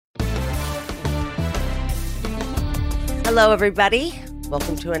Hello, everybody.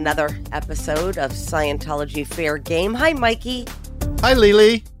 Welcome to another episode of Scientology Fair Game. Hi, Mikey. Hi,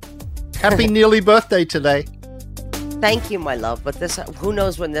 Lily. Happy nearly birthday today. Thank you, my love. But who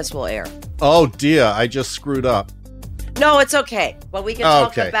knows when this will air? Oh, dear. I just screwed up. No, it's okay. Well, we can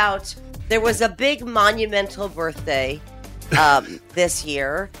talk about... There was a big monumental birthday this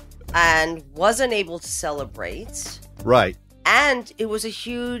year and wasn't able to celebrate. Right. And it was a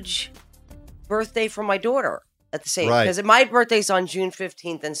huge birthday for my daughter at the same time. Right. Because my birthday's on June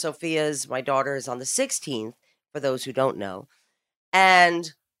 15th and Sophia's, my daughter, is on the 16th, for those who don't know.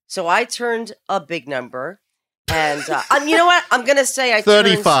 And so I turned a big number. And you know what? I'm going to say I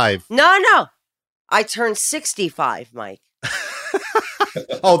 35. No. I turned 65, Mike.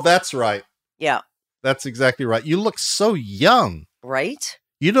 Oh, that's right. Yeah. That's exactly right. You look so young. Right?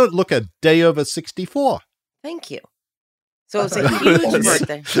 You don't look a day over 64. Thank you. So it's a huge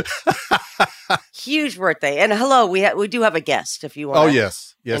birthday. Huge birthday. And hello, we do have a guest if you want to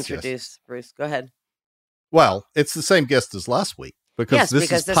yes, introduce Bruce. Go ahead. Well, it's the same guest as last week because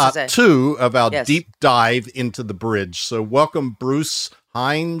this is part 2 of our deep dive into the bridge. So welcome, Bruce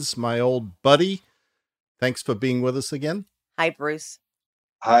Hines, my old buddy. Thanks for being with us again. Hi, Bruce.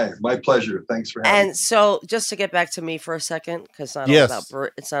 Hi, my pleasure. Thanks for having me. And so just to get back to me for a second, because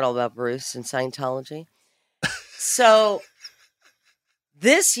it's not all about Bruce and Scientology. So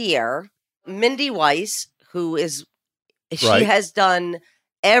this year, Mindy Weiss, she has done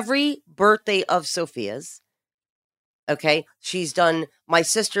every birthday of Sophia's. Okay. She's done my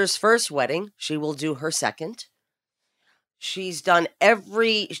sister's first wedding. She will do her second. She's done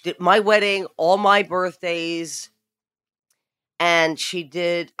my wedding, all my birthdays. And she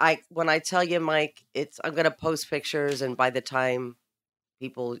did, when I tell you, Mike, I'm going to post pictures. And by the time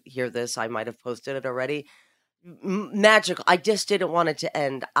people hear this, I might have posted it already. Magical. I just didn't want it to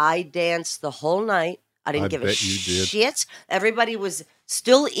end. I danced the whole night. I didn't give a shit. Everybody was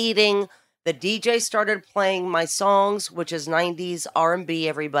still eating. The DJ started playing my songs, which is 90s R&B,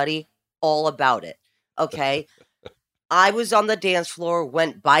 everybody, all about it. Okay. I was on the dance floor,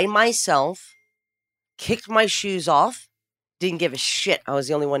 went by myself, kicked my shoes off, didn't give a shit. I was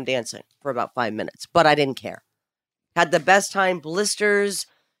the only one dancing for about 5 minutes, but I didn't care. Had the best time, blisters.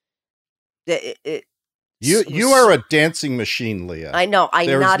 You are a dancing machine, Leah. I know.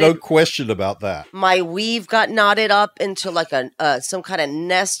 There's no question about that. My weave got knotted up into like some kind of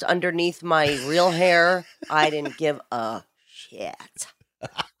nest underneath my real hair. I didn't give a shit.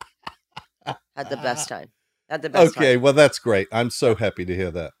 Had the best time. Okay, well, that's great. I'm so happy to hear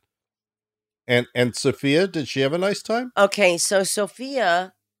that. And Sophia, did she have a nice time? Okay, so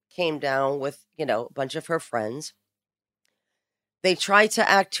Sophia came down with, a bunch of her friends. They tried to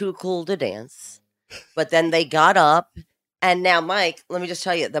act too cool to dance. But then they got up, and now, Mike, let me just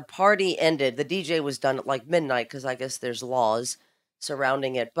tell you, the party ended. The DJ was done at like midnight because I guess there's laws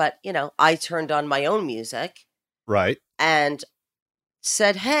surrounding it. But, I turned on my own music. Right. And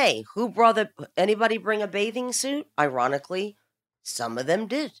said, hey, anybody bring a bathing suit? Ironically, some of them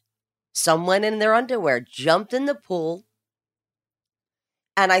did. Some went in their underwear, jumped in the pool.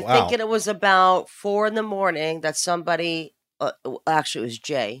 And I think it was about 4 a.m. that somebody, actually it was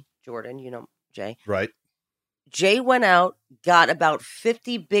Jay Jordan, Jay. Right. Jay went out, got about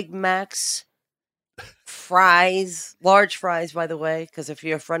 50 Big Macs, fries, large fries, by the way, because if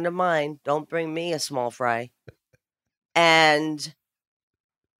you're a friend of mine, don't bring me a small fry. And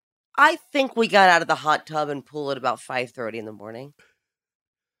I think we got out of the hot tub and pool at about 5:30 in the morning.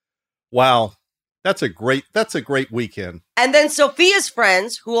 Wow. That's a great weekend. And then Sophia's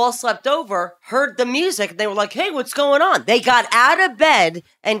friends, who all slept over, heard the music. And they were like, hey, what's going on? They got out of bed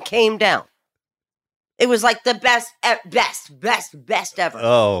and came down. It was like the best ever.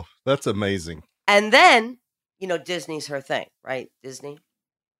 Oh, that's amazing. And then, Disney's her thing, right? Disney.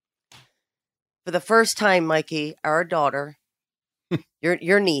 For the first time, Mikey, our daughter,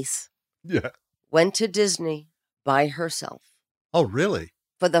 your niece, went to Disney by herself. Oh, really?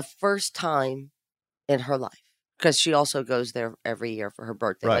 For the first time in her life. Because she also goes there every year for her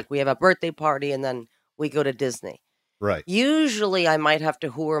birthday. Right. Like we have a birthday party and then we go to Disney. Right. Usually I might have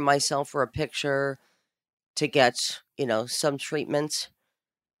to whore myself for a picture to get, some treatment.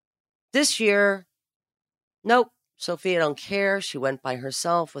 This year, nope. Sophia don't care. She went by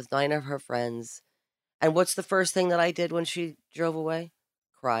herself with 9 of her friends. And what's the first thing that I did when she drove away?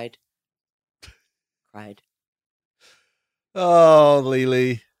 Cried. Oh,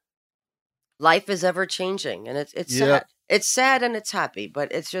 Lily. Life is ever changing, and it's sad. It's sad and it's happy,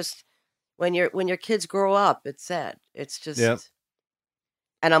 but it's just when your kids grow up, it's sad. It's just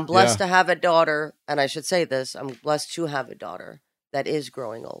And I'm blessed to have a daughter, and I should say this, I'm blessed to have a daughter that is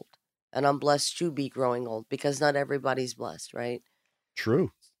growing old. And I'm blessed to be growing old because not everybody's blessed, right?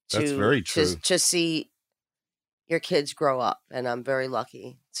 True. That's very true. To see your kids grow up, and I'm very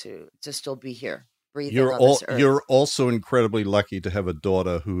lucky to still be here, breathing on this earth. You're also incredibly lucky to have a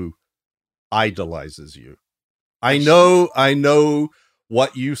daughter who idolizes you. I know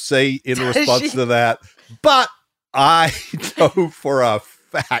what you say in response to that, but I know for a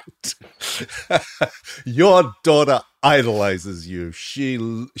fact your daughter idolizes you.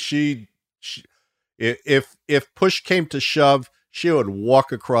 She if push came to shove, she would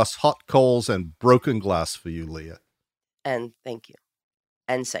walk across hot coals and broken glass for you, Leah. And thank you.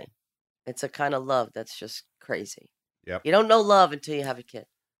 And same. It's a kind of love that's just crazy. Yep. You don't know love until you have a kid.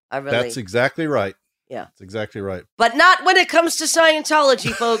 That's exactly right. Yeah. That's exactly right. But not when it comes to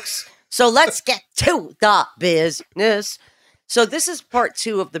Scientology, folks. So let's get to the business. So this is part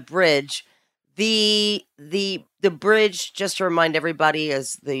 2 of the bridge. The bridge, just to remind everybody,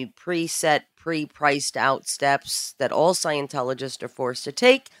 is the preset, pre-priced out steps that all Scientologists are forced to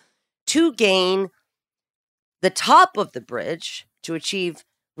take to gain the top of the bridge, to achieve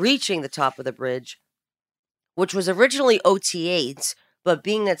reaching the top of the bridge, which was originally OT8s, but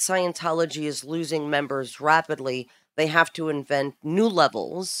being that Scientology is losing members rapidly, they have to invent new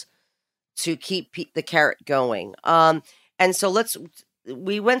levels to keep the carrot going. And so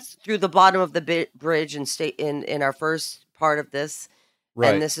we went through the bottom of the bridge and stay in our first part of this.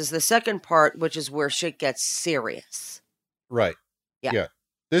 Right. And this is the second part, which is where shit gets serious. Right. Yeah.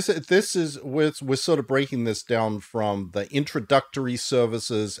 This is we're sort of breaking this down from the introductory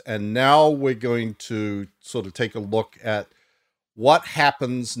services, and now we're going to sort of take a look at what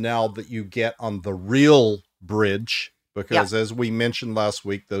happens now that you get on the real bridge, because as we mentioned last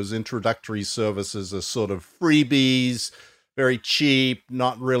week, those introductory services are sort of freebies, very cheap,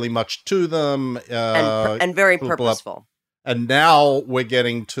 not really much to them, and very purposeful. And now we're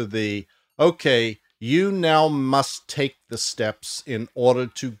getting to the, okay, you now must take the steps in order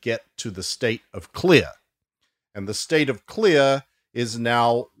to get to the state of clear. And the state of clear is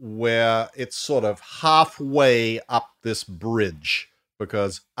now where it's sort of halfway up this bridge,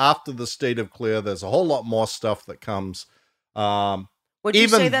 because after the state of clear, there's a whole lot more stuff that comes. Would you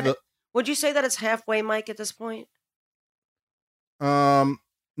say that it's halfway, Mike, at this point? No,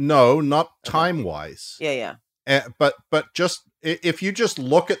 not time-wise. Yeah. But just if you just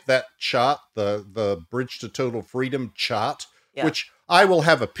look at that chart, the Bridge to Total Freedom chart, which I will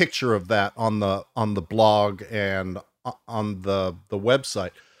have a picture of that on the blog and on the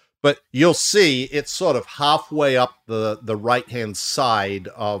website, but you'll see it's sort of halfway up the right-hand side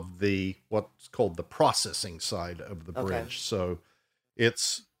of the what's called the processing side of the bridge. So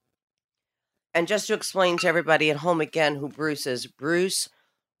it's... And just to explain to everybody at home again who Bruce is, Bruce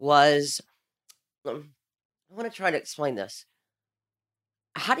was... I want to try to explain this.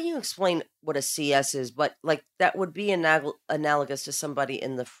 How do you explain what a CS is? But like that would be analogous to somebody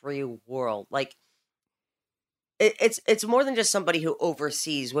in the free world. Like it's more than just somebody who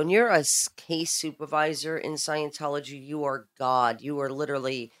oversees. When you're a case supervisor in Scientology, you are God. You are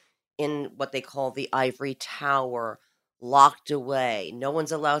literally in what they call the ivory tower, locked away. No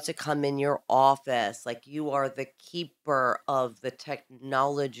one's allowed to come in your office. Like you are the keeper of the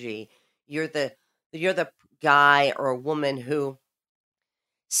technology. You're the guy or a woman who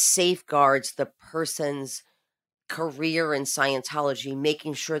safeguards the person's career in Scientology,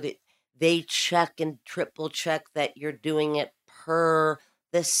 making sure that they check and triple check that you're doing it per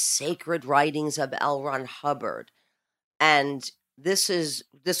the sacred writings of L. Ron Hubbard. And this was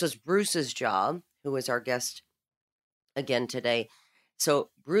Bruce's job, who is our guest again today. So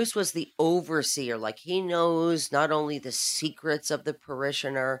Bruce was the overseer. Like he knows not only the secrets of the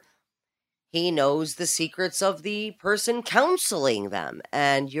parishioner, he knows the secrets of the person counseling them.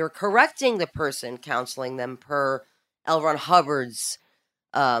 And you're correcting the person counseling them per L. Ron Hubbard's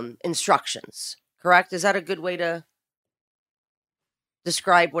instructions. Correct? Is that a good way to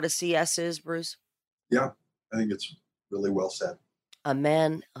describe what a CS is, Bruce? Yeah, I think it's really well said. A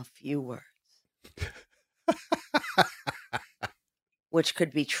man of few words. Which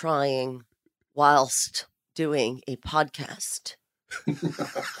could be trying whilst doing a podcast.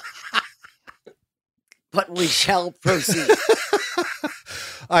 But we shall proceed.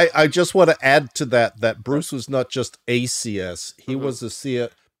 I just want to add to that Bruce was not just a CS. He was a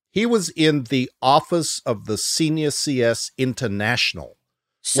CS. He was in the office of the Senior CS International.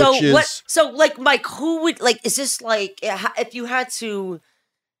 So what? So like, Mike, who would like? Is this like if you had to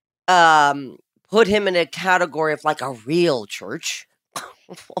put him in a category of like a real church?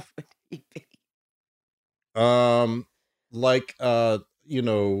 What would he be?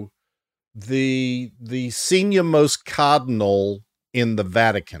 The senior most cardinal in the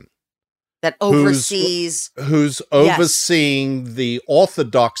Vatican. that oversees who's overseeing the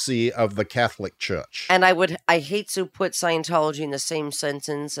orthodoxy of the Catholic Church. And I hate to put Scientology in the same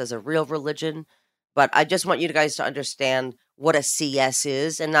sentence as a real religion, but I just want you guys to understand what a CS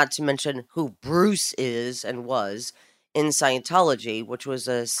is, and not to mention who Bruce is and was in Scientology, which was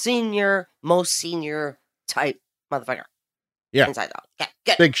a most senior type motherfucker. Yeah. Inside out. Okay,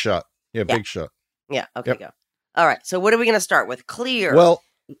 good. Big shot. Yeah, big shot. Yeah, okay, go. All right, so what are we going to start with? Clear.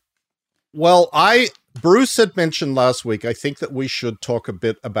 Well, Bruce had mentioned last week, I think that we should talk a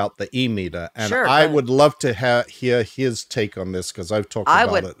bit about the e-meter, and sure, I would love to hear his take on this, because I've talked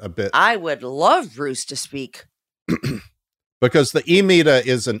about it a bit. I would love Bruce to speak. Because the e-meter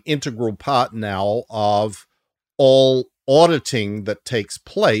is an integral part now of all auditing that takes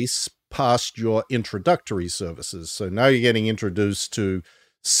place past your introductory services. So now you're getting introduced to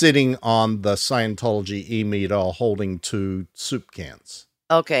sitting on the Scientology e-meter holding 2 soup cans.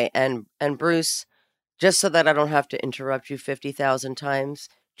 Okay, and Bruce, just so that I don't have to interrupt you 50,000 times,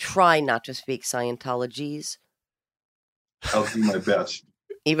 try not to speak Scientologies. I'll do my best.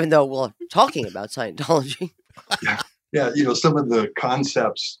 Even though we're talking about Scientology. Yeah, some of the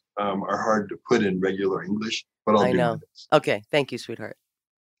concepts are hard to put in regular English, but I'll do my best. Okay, thank you, sweetheart.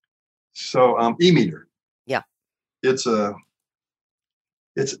 So, e-meter. Yeah. It's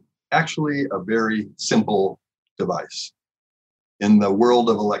actually a very simple device. In the world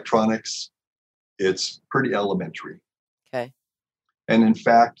of electronics, it's pretty elementary. Okay. And in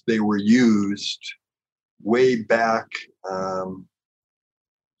fact, they were used way back,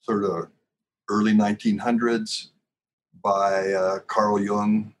 sort of early 1900s by Carl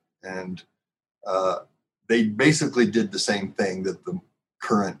Jung. And they basically did the same thing that the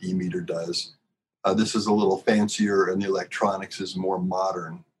current e-meter does. This is a little fancier, and the electronics is more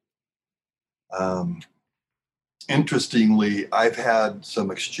modern. Interestingly, I've had some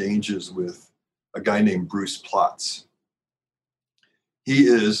exchanges with a guy named Bruce Plotz. He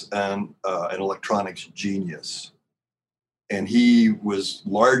is an electronics genius, and he was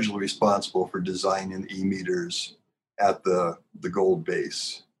largely responsible for designing e-meters at the gold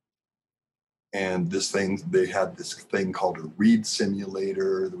base. And they had this thing called a read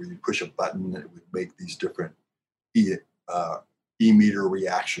simulator, where you push a button and it would make these different e-meter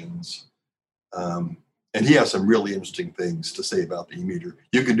reactions. And he has some really interesting things to say about the e-meter.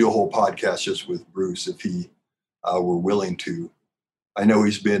 You could do a whole podcast just with Bruce if he were willing to. I know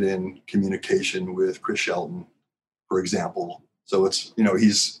he's been in communication with Chris Shelton, for example. So it's,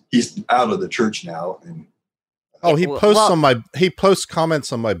 he's out of the church now. And he posts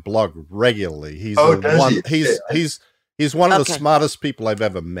comments on my blog regularly. He's one of the smartest people I've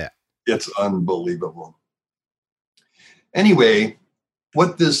ever met. It's unbelievable. Anyway,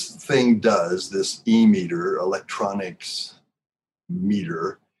 what this thing does, this e-meter, electronics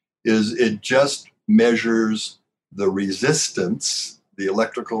meter, is it just measures the resistance, the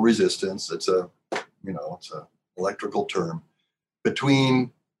electrical resistance. It's a electrical term,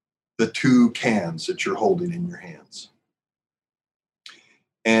 between the 2 cans that you're holding in your hands.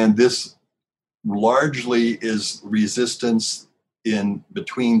 And this largely is resistance in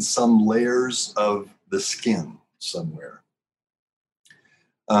between some layers of the skin somewhere.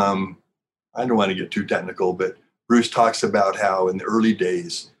 I don't want to get too technical, but Bruce talks about how in the early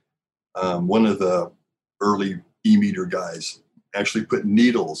days, one of the early e-meter guys actually put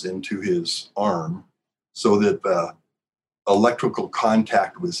needles into his arm so that the electrical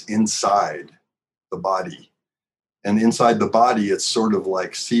contact was inside the body. And inside the body, it's sort of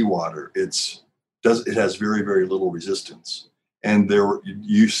like seawater. It has very, very little resistance. And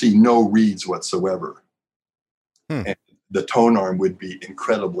you see no reads whatsoever. And the tone arm would be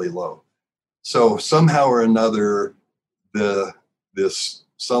incredibly low. So somehow or another,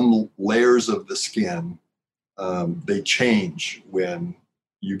 some layers of the skin, they change when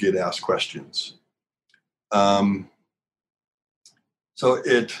you get asked questions. That's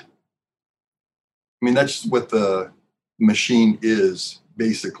what the machine is,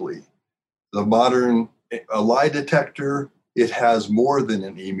 basically. The modern lie detector, it has more than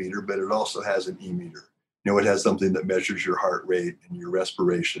an e-meter, but it also has an e-meter. It has something that measures your heart rate and your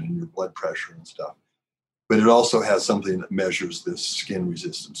respiration and your blood pressure and stuff. But it also has something that measures this skin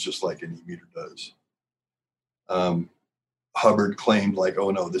resistance, just like an e-meter does. Hubbard claimed,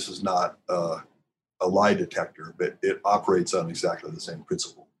 oh no, this is not a lie detector, but it operates on exactly the same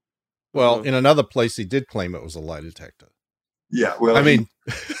principle. Well, in another place, he did claim it was a lie detector. Yeah, well,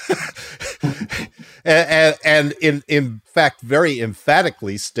 and in fact, very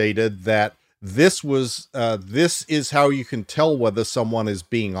emphatically stated that this is how you can tell whether someone is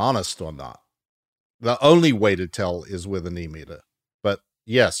being honest or not. The only way to tell is with an e-meter. But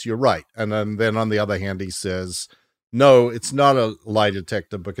Yes, you're right. And then on the other hand, he says, no, it's not a lie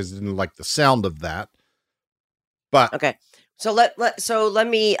detector because he didn't like the sound of that. But okay. So let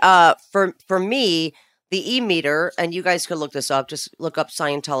me for me, the e-meter, and you guys could look this up, just look up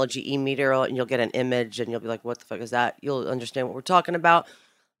Scientology e-meter and you'll get an image and you'll be like, what the fuck is that? You'll understand what we're talking about.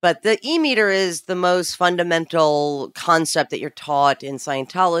 But the e-meter is the most fundamental concept that you're taught in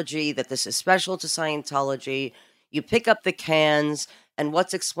Scientology, that this is special to Scientology. You pick up the cans, and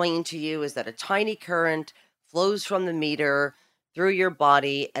what's explained to you is that a tiny current flows from the meter through your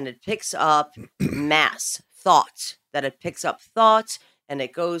body, and it picks up mass, thoughts, that it picks up thoughts, and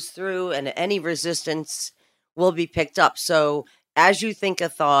it goes through, and any resistance will be picked up. So as you think a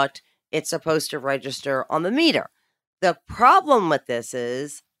thought, it's supposed to register on the meter. The problem with this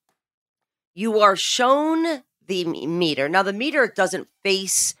is you are shown the meter. Now, the meter doesn't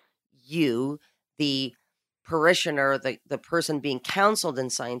face you, the parishioner, the person being counseled in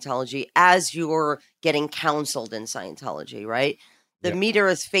Scientology, as you're getting counseled in Scientology, right? The meter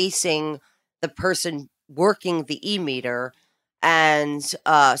is facing the person working the e-meter, and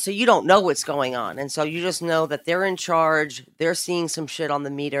so you don't know what's going on. And so you just know that they're in charge, they're seeing some shit on the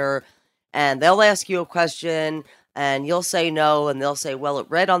meter, and they'll ask you a question, and you'll say no, and they'll say, well, it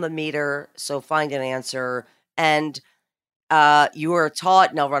read on the meter, so find an answer. And you are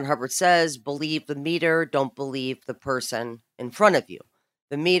taught, and L. Ron Hubbard says, believe the meter, don't believe the person in front of you.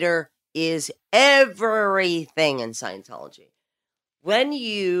 The meter is everything in Scientology. When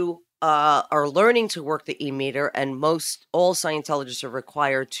you are learning to work the e-meter, and all Scientologists are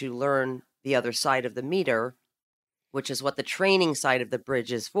required to learn the other side of the meter, which is what the training side of the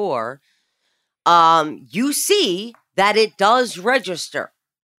bridge is for, you see that it does register.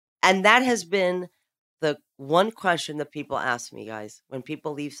 And that has been the one question that people ask me, guys, when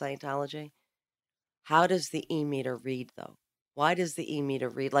people leave Scientology. How does the e-meter read, though? Why does the e-meter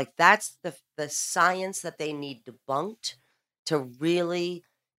read? Like, that's the science that they need debunked to really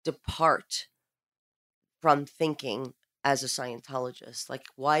depart from thinking as a Scientologist. Like,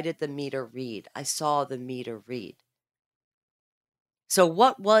 why did the meter read? I saw the meter read. So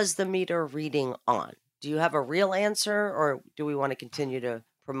what was the meter reading on? Do you have a real answer, or do we want to continue to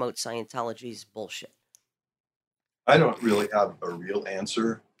promote Scientology's bullshit? I don't really have a real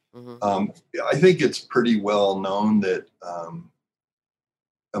answer. Mm-hmm. I think it's pretty well known that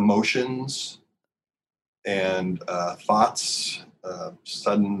emotions and thoughts,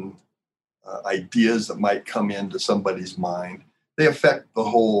 sudden ideas that might come into somebody's mind, they affect the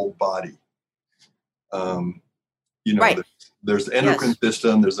whole body. Right. There's the endocrine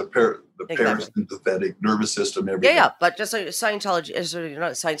system, there's the parasympathetic nervous system, everything. Yeah, but just like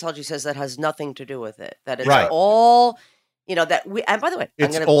Scientology says that has nothing to do with it. That it's all, that we, and by the way,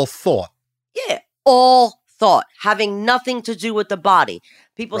 it's all thought. Yeah, all thought, having nothing to do with the body.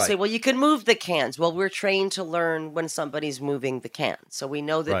 People say, well, you can move the cans. Well, we're trained to learn when somebody's moving the cans. So we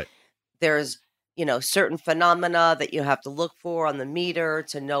know that there's, certain phenomena that you have to look for on the meter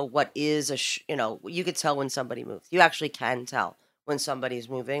to know what is you could tell when somebody moves. You actually can tell when somebody's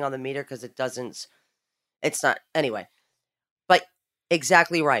moving on the meter because it's not, anyway. But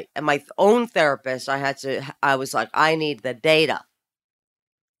exactly right. And my own therapist, I was like, I need the data.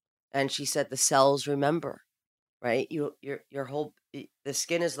 And she said, the cells remember, right? Your whole, the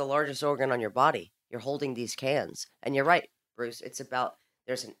skin is the largest organ on your body. You're holding these cans. And you're right, Bruce. It's about,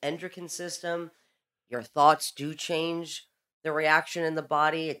 there's an endocrine system. Your thoughts do change the reaction in the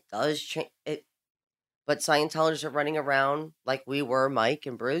body. It does change it. But Scientologists are running around like we were, Mike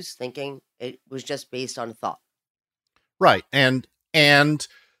and Bruce, thinking it was just based on thought. Right. And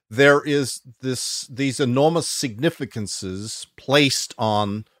there is these enormous significances placed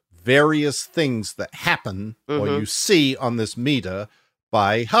on various things that happen or you see on this meter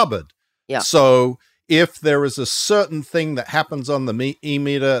by Hubbard. Yeah. So if there is a certain thing that happens on the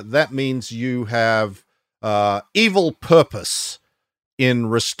e-meter, that means you have evil purpose in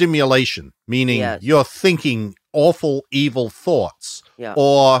restimulation, meaning you're thinking awful, evil thoughts. Yeah.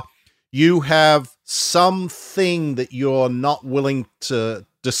 Or you have something that you're not willing to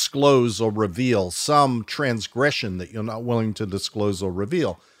disclose or reveal, some transgression that you're not willing to disclose or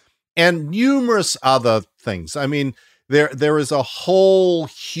reveal, and numerous other things. I mean, there is a whole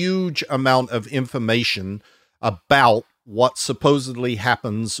huge amount of information about what supposedly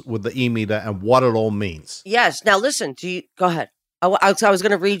happens with the e-meter and what it all means. Yes. Now listen, go ahead. I was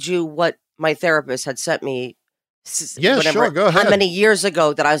going to read you what my therapist had sent me. Yeah, sure. Go ahead. How many years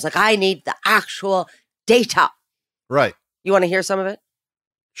ago that I was like, I need the actual data. Right. You want to hear some of it?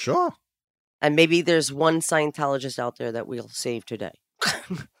 Sure. And maybe there's one Scientologist out there that we'll save today.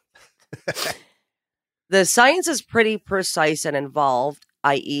 The science is pretty precise and involved,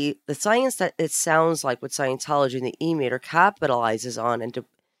 i.e. the science that it sounds like what Scientology and the E-meter capitalizes on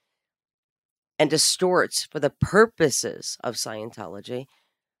and distorts for the purposes of Scientology.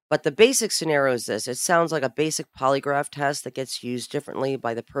 But the basic scenario is this. It sounds like a basic polygraph test that gets used differently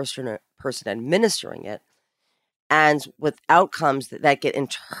by the person administering it, and with outcomes that get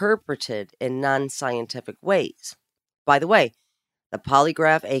interpreted in non-scientific ways. By the way, the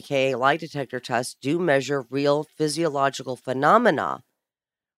polygraph, aka lie detector tests, do measure real physiological phenomena,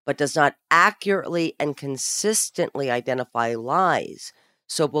 but does not accurately and consistently identify lies.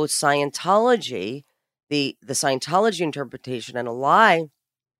 So both Scientology, the Scientology interpretation, and a lie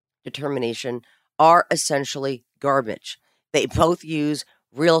determination are essentially garbage. They both use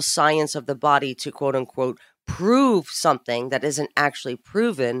real science of the body to quote unquote prove something that isn't actually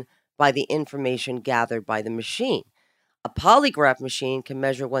proven by the information gathered by the machine. A polygraph machine can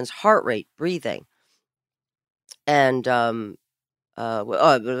measure one's heart rate, breathing, and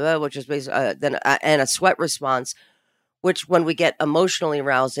which is basically and a sweat response, which when we get emotionally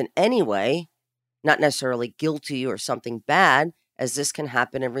aroused in any way, not necessarily guilty or something bad, as this can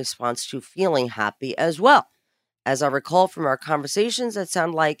happen in response to feeling happy as well. As I recall from our conversations, that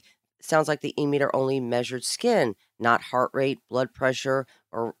sounds like the E-meter only measured skin, not heart rate, blood pressure,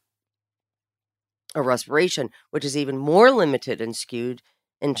 or respiration, which is even more limited and skewed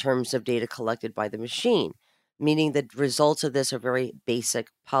in terms of data collected by the machine, meaning the results of this are very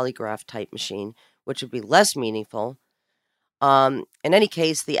basic polygraph type machine, which would be less meaningful. In any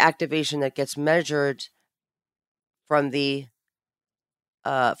case, the activation that gets measured from the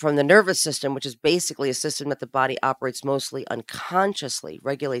nervous system, which is basically a system that the body operates mostly unconsciously,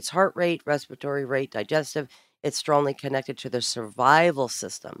 regulates heart rate, respiratory rate, digestive. It's strongly connected to the survival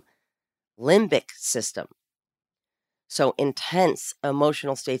system, limbic system. So intense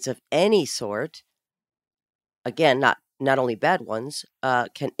emotional states of any sort, again, not only bad ones,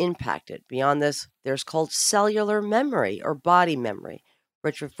 can impact it. Beyond this, there's called cellular memory or body memory,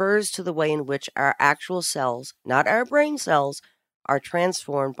 which refers to the way in which our actual cells, not our brain cells, are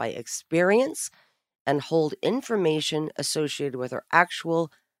transformed by experience and hold information associated with our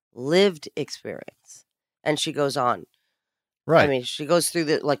actual lived experience. And she goes on. Right. I mean, she goes through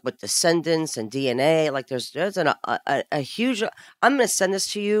with descendants and DNA. Like there's a huge. I'm going to send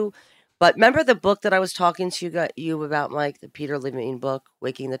this to you. But remember the book that I was talking to you about, Mike, the Peter Levine book,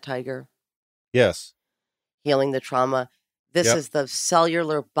 Waking the Tiger? Yes. Healing the Trauma. This is the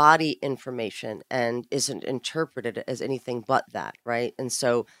cellular body information and isn't interpreted as anything but that, right? And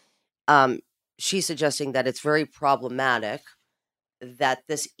so she's suggesting that it's very problematic that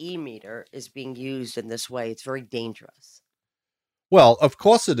this E-meter is being used in this way. It's very dangerous. Well, of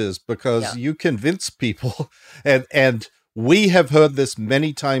course it is, because you convince people, and we have heard this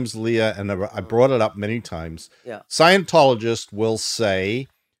many times, Leah, and I brought it up many times. Yeah. Scientologists will say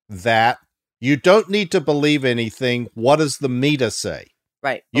that you don't need to believe anything. What does the meter say?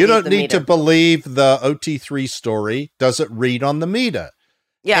 Right. You don't need to believe the OT3 story. Does it read on the meter?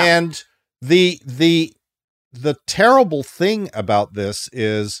 Yeah. And the terrible thing about this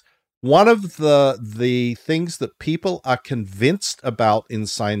is one of the things that people are convinced about in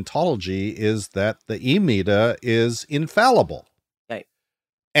Scientology is that the E-meter is infallible. Right.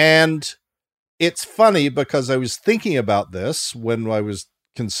 And it's funny because I was thinking about this when I was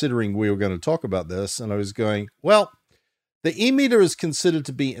considering we were going to talk about this, and I was going, well, the E-meter is considered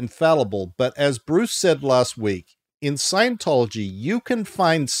to be infallible, but as Bruce said last week, in Scientology, you can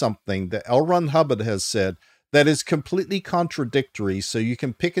find something that L. Ron Hubbard has said that is completely contradictory, so you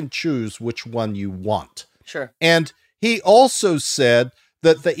can pick and choose which one you want. Sure. And he also said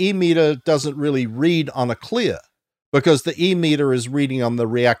that the E-meter doesn't really read on a clear, because the E-meter is reading on the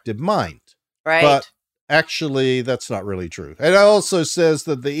reactive mind. Right. But actually, that's not really true. And it also says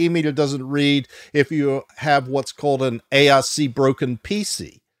that the E-meter doesn't read if you have what's called an ARC broken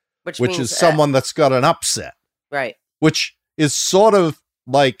PC, which is someone that's got an upset. Right. Which is sort of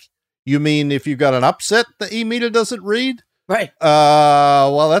like, you mean if you got an upset, the E-meter doesn't read? Right.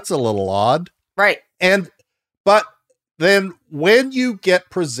 Well, that's a little odd. Right. But then when you get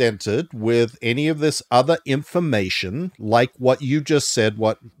presented with any of this other information, like what you just said,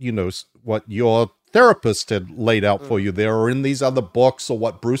 what your therapist had laid out for you there, or in these other books, or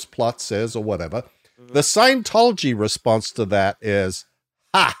what Bruce Plott says, or whatever, the Scientology response to that is,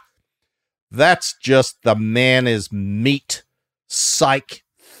 that's just the man is meat. Psych,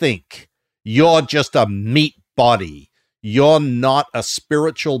 think. You're just a meat body. You're not a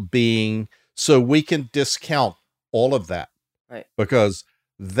spiritual being, so we can discount all of that. Right. Because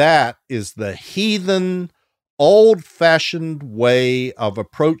that is the heathen, old-fashioned way of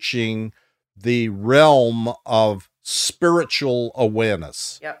approaching the realm of spiritual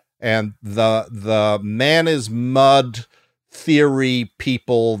awareness. Yep. And the man is mud theory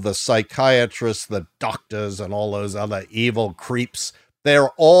people, the psychiatrists, the doctors, and all those other evil creeps,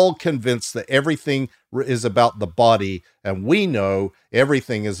 they're all convinced that everything is about the body, and we know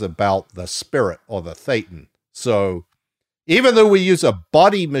everything is about the spirit or the thetan. So even though we use a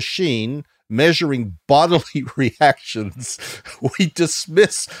body machine measuring bodily reactions, we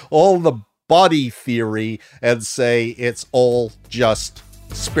dismiss all the body theory and say it's all just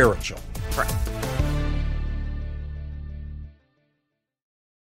spiritual. Right.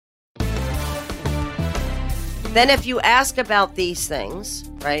 Then if you ask about these things,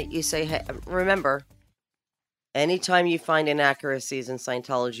 right, you say, hey, remember, anytime you find inaccuracies in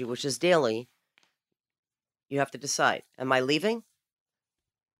Scientology, which is daily, you have to decide, am I leaving?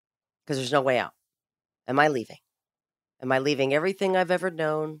 Because there's no way out. Am I leaving? Am I leaving everything I've ever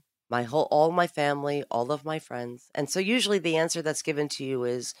known, all my family, all of my friends? And so usually the answer that's given to you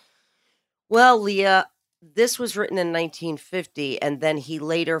is, well, Leah, this was written in 1950, and then he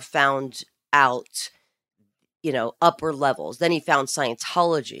later found out, upper levels. Then he found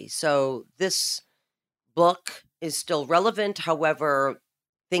Scientology. So this book is still relevant. However,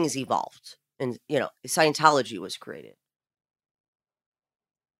 things evolved and, Scientology was created.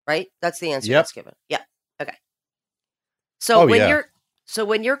 Right? That's the answer that's given. Yeah. Okay. So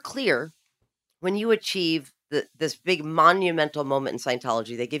when you're clear, when you achieve this big monumental moment in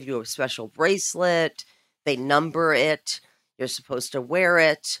Scientology, they give you a special bracelet, they number it, you're supposed to wear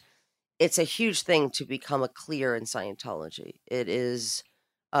it. It's a huge thing to become a clear in Scientology. It is,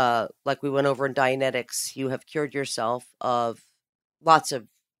 like we went over in Dianetics, you have cured yourself of lots of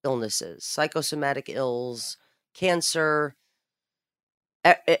illnesses, psychosomatic ills, cancer,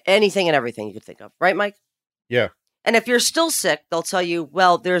 anything and everything you could think of. Right, Mike? Yeah. And if you're still sick, they'll tell you,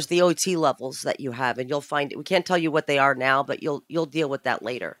 well, there's the OT levels that you have, and you'll find it. We can't tell you what they are now, but you'll deal with that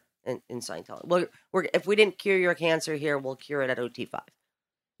later in Scientology. Well, if we didn't cure your cancer here, we'll cure it at OT5.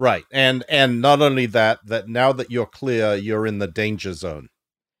 Right. And not only that now that you're clear, you're in the danger zone.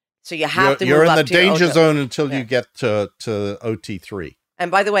 So you have to you're move in up the danger zone until you get to OT3. And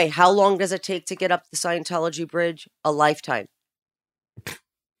by the way, how long does it take to get up the Scientology bridge? A lifetime.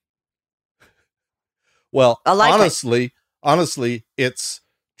 Well, honestly, it's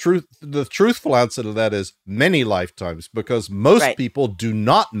truth. The truthful answer to that is many lifetimes, because most people do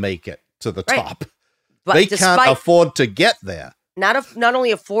not make it to the top. But they can't afford to get there. Not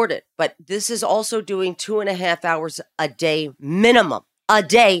only afford it, but this is also doing 2.5 hours a day minimum. A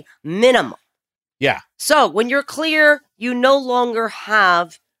day minimum. Yeah. So when you're clear, you no longer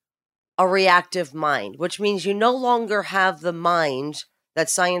have a reactive mind, which means you no longer have the mind that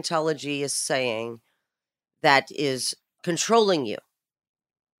Scientology is saying that is controlling you.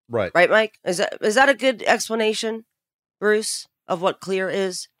 Right. Right, Mike? Is that a good explanation, Bruce, of what clear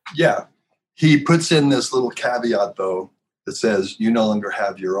is? Yeah. He puts in this little caveat, though, that says you no longer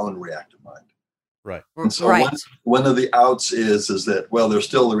have your own reactive mind. Right. And so one of the outs is that, well, there's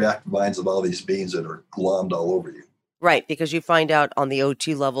still the reactive minds of all these beings that are glommed all over you. Right, because you find out on the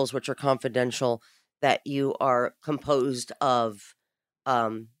OT levels, which are confidential, that you are composed of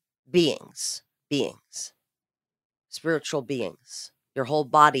beings, spiritual beings. Your whole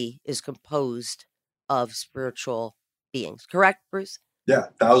body is composed of spiritual beings. Correct, Bruce? Yeah,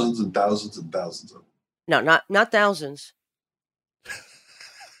 thousands and thousands and thousands of them. No, not thousands.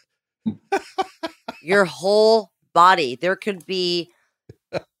 Your whole body. There could be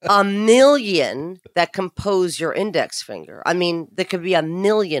 1 million that compose your index finger. I mean, there could be 1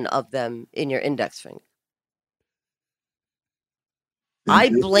 million of them in your index finger. I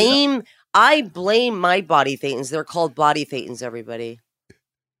blame my body thetans. They're called body thetans, everybody.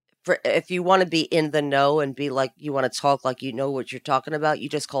 If you want to be in the know and be like, you want to talk like you know what you're talking about, you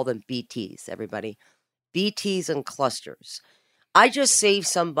just call them BTs, everybody. BTs and clusters. I just saved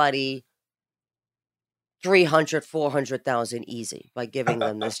somebody 300, 400,000 easy by giving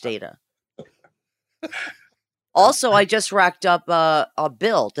them this data. Also, I just racked up a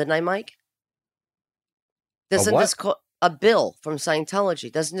bill, didn't I, Mike? Doesn't this a bill from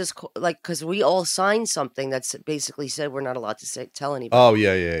Scientology? Doesn't this because we all signed something that's basically said we're not allowed to tell anybody? Oh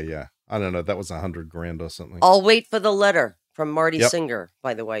yeah. I don't know. That was $100,000 or something. I'll wait for the letter from Marty Singer,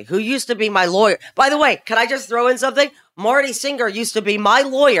 by the way, who used to be my lawyer. By the way, can I just throw in something? Marty Singer used to be my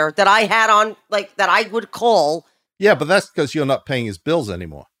lawyer that I had on, that I would call. Yeah, but that's because you're not paying his bills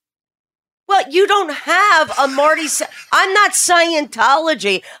anymore. Well, you don't have a Marty. I'm not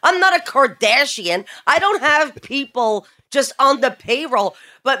Scientology. I'm not a Kardashian. I don't have people just on the payroll.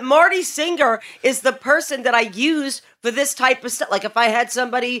 But Marty Singer is the person that I use for this type of stuff. Like if I had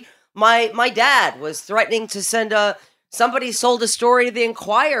somebody My dad was threatening to send somebody sold a story to the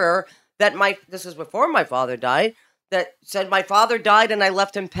Inquirer that this was before my father died, that said my father died and I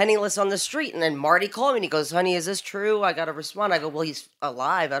left him penniless on the street. And then Marty called me and he goes, honey, is this true? I got to respond. I go, well, he's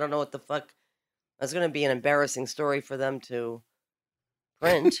alive. I don't know what the fuck. That's going to be an embarrassing story for them to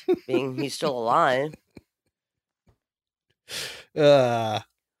print, being he's still alive. All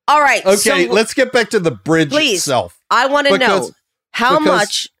right. Okay, let's get back to the bridge itself. I want to know how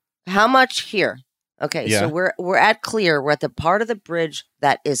much here. Okay, so we're at clear. We're at the part of the bridge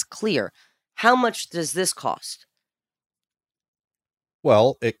that is clear. How much does this cost?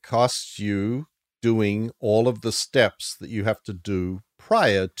 Well, it costs you doing all of the steps that you have to do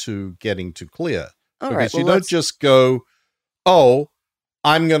prior to getting to clear. Because you don't just go, oh,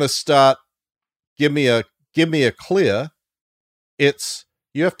 I'm going to start, give me a clear. It's,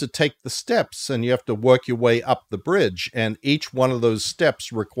 you have to take the steps and you have to work your way up the bridge. And each one of those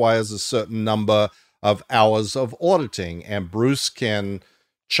steps requires a certain number of hours of auditing. And Bruce can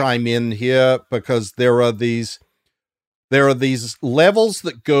chime in here because there are these levels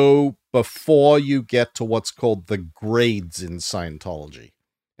that go before you get to what's called the grades in Scientology.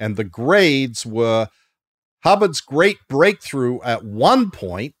 And the grades were Hubbard's great breakthrough at one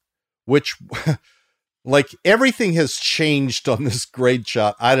point, which, like, everything has changed on this grade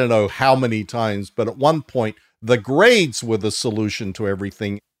chart. I don't know how many times, but at one point, the grades were the solution to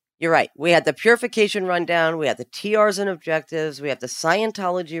everything. You're right. We had the purification rundown. We had the TRs and objectives. We have the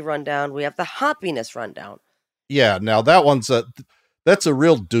Scientology rundown. We have the happiness rundown. Yeah, now that's a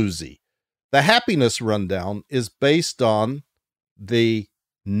real doozy. The happiness rundown is based on the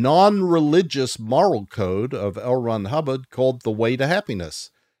non-religious moral code of L. Ron Hubbard called The Way to Happiness.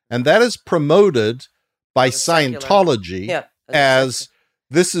 And that is promoted by Scientology as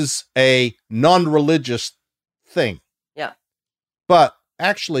this is a non-religious thing. Yeah. But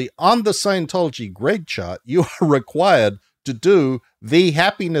actually, on the Scientology grade chart, you are required to do the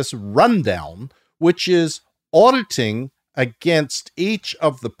happiness rundown, which is auditing against each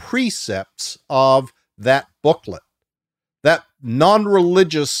of the precepts of that booklet. That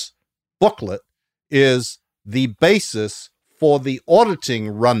non-religious booklet is the basis for the auditing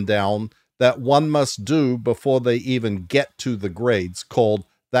rundown that one must do before they even get to the grades, called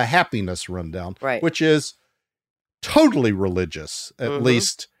the happiness rundown, which is totally religious, at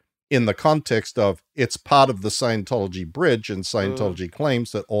least in the context of it's part of the Scientology bridge, and Scientology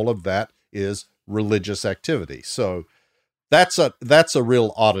claims that all of that is religious activity. So that's a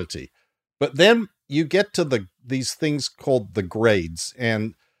real oddity. But then you get to these things called the grades,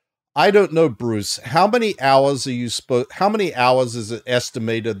 and I don't know, Bruce, how many hours is it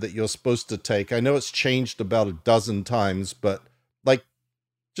estimated that you're supposed to take? I know it's changed about a dozen times, but like,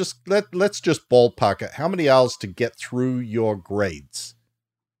 just let's just ballpark it. How many hours to get through your grades?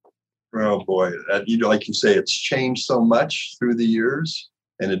 Oh boy, like you say, it's changed so much through the years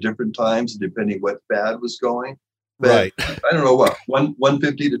and at different times, depending what fad was going. But right. I don't know what,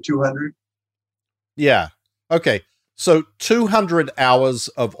 150 to 200. Yeah. Okay. So 200 hours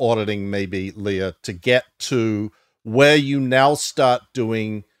of auditing, maybe, Leah, to get to where you now start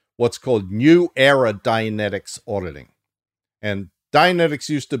doing what's called new era Dianetics auditing. And Dianetics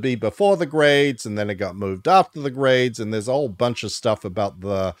used to be before the grades, and then it got moved after the grades. And there's a whole bunch of stuff about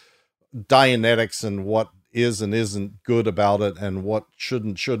the Dianetics and what is and isn't good about it and what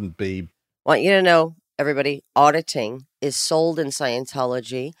shouldn't be. I want you to know, everybody, auditing is sold in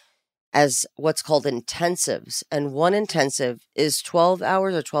Scientology as what's called intensives. And one intensive is 12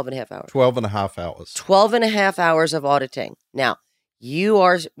 hours or 12 and a half hours? 12 and a half hours. 12 and a half hours of auditing. Now,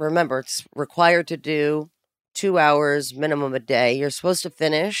 remember, it's required to do 2 hours minimum a day. You're supposed to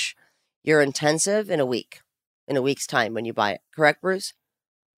finish your intensive in a week's time when you buy it. Correct, Bruce?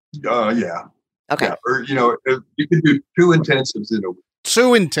 Yeah. Okay. Yeah. Or, you can do 2 intensives in a week.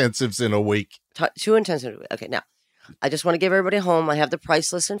 2 intensives in a week. 2 intensives. Okay. Now, I just want to give everybody home. I have the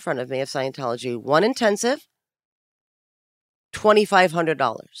price list in front of me of Scientology. One intensive,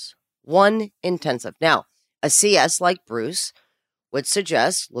 $2,500. One intensive. Now, a CS like Bruce would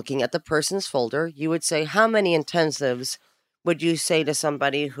suggest, looking at the person's folder, you would say, how many intensives would you say to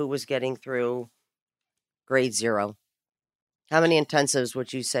somebody who was getting through grade 0? How many intensives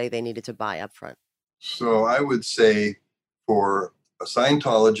would you say they needed to buy up front? So I would say for a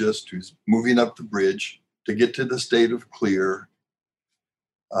Scientologist who's moving up the bridge to get to the state of clear,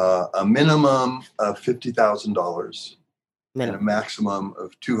 a minimum of $50,000 and a maximum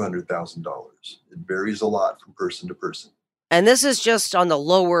of $200,000. It varies a lot from person to person. And this is just on the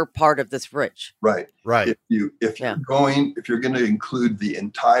lower part of this bridge. Right. Right. If you're going to include the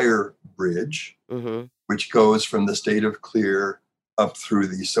entire bridge, which goes from the state of clear up through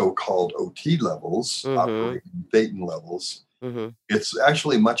the so-called OT levels, operating Thetan levels, it's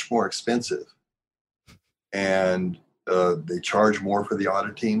actually much more expensive. And they charge more for the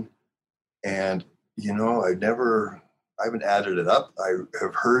auditing. And, I haven't added it up. I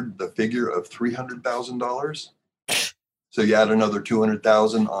have heard the figure of $300,000. So you add another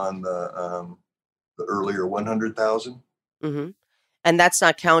 200,000 on the earlier 100,000. And that's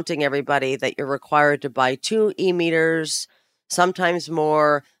not counting, everybody, that you're required to buy 2 e-meters, sometimes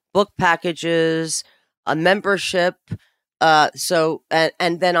more, book packages, a membership.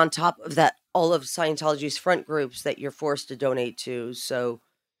 And then on top of that, all of Scientology's front groups that you're forced to donate to. So,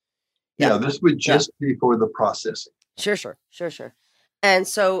 yeah, this would just be for the processing. Sure. And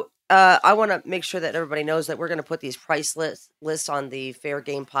so I want to make sure that everybody knows that we're going to put these price lists on the Fair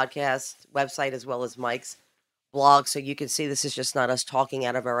Game Podcast website as well as Mike's blog, so you can see this is just not us talking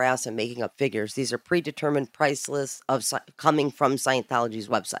out of our ass and making up figures. These are predetermined price lists coming from Scientology's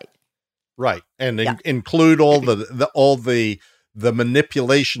website. Right, and include all the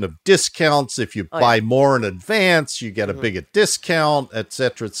manipulation of discounts. If you buy more in advance, you get a bigger discount,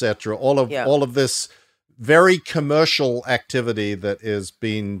 etc., etc. All of this very commercial activity that is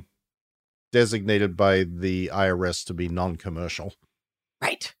being designated by the IRS to be non-commercial.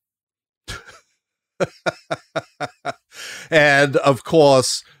 Right. And of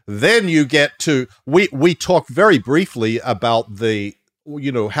course, then you get to we talked very briefly about the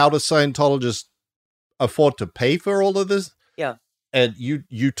how do Scientologists afford to pay for all of this? Yeah. And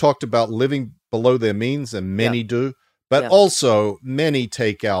you talked about living below their means, and many do, but also many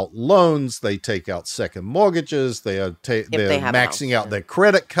take out loans, they take out second mortgages, they're maxing out their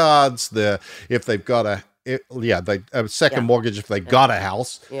credit cards, if they've got a second mortgage if they got a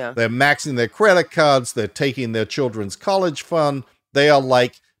house. Yeah. They're maxing their credit cards. They're taking their children's college fund. They are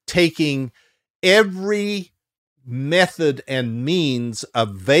taking every method and means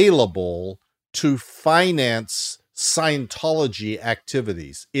available to finance Scientology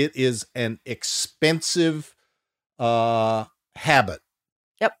activities. It is an expensive habit.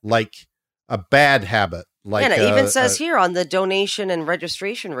 Yep. Like a bad habit. And it even says here on the donation and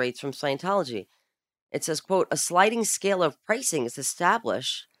registration rates from Scientology, it says, quote, a sliding scale of pricing is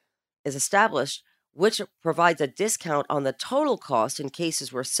established, which provides a discount on the total cost in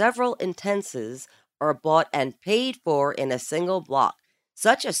cases where several intensives are bought and paid for in a single block.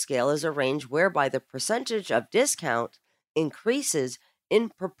 Such a scale is arranged whereby the percentage of discount increases in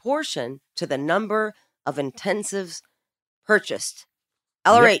proportion to the number of intensives purchased.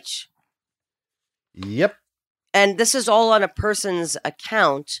 LRH. Yep. And this is all on a person's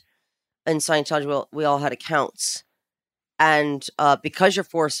account. In Scientology, we all had accounts. And because you're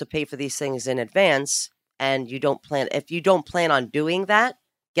forced to pay for these things in advance, and if you don't plan on doing that,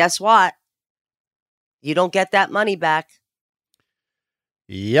 guess what? You don't get that money back.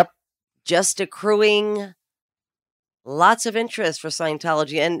 Yep. Just accruing lots of interest for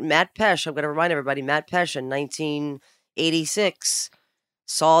Scientology. And Matt Pesch, I'm going to remind everybody, Matt Pesch in 1986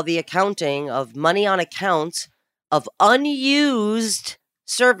 saw the accounting of money on accounts of unused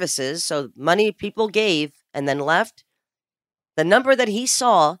services, so money people gave and then left. The number that he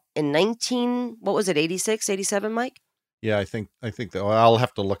saw in 86, 87, Mike? Yeah, I think that I'll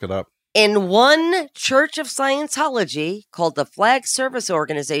have to look it up. In one Church of Scientology called the Flag Service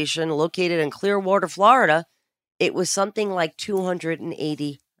Organization, located in Clearwater, Florida, it was something like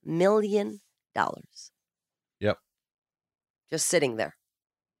 $280 million. Yep. Just sitting there.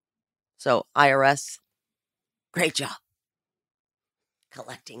 So, IRS, great job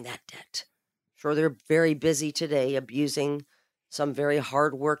collecting that debt. Sure, they're very busy today abusing some very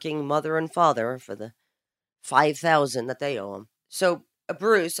hardworking mother and father for the $5,000 that they owe them. So,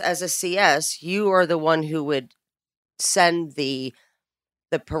 Bruce, as a CS, you are the one who would send the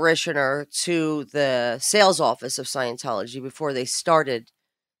parishioner to the sales office of Scientology before they started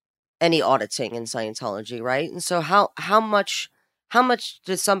any auditing in Scientology, right? And so, how much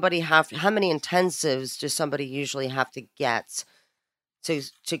does somebody how many intensives does somebody usually have to get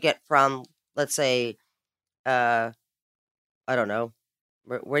to get from, let's say, I don't know,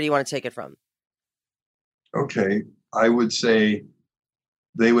 where do you want to take it from? Okay, I would say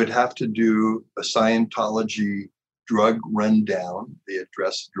they would have to do a Scientology drug rundown. They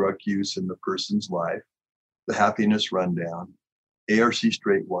address drug use in the person's life, the happiness rundown, ARC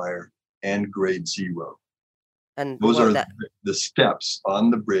straight wire, and grade 0. And those are the steps on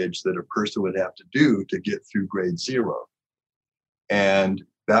the bridge that a person would have to do to get through grade 0. And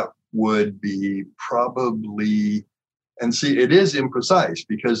that would be probably, and see, it is imprecise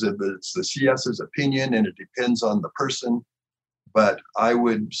because it's the CS's opinion and it depends on the person. But I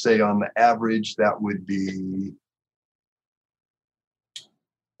would say on the average, that would be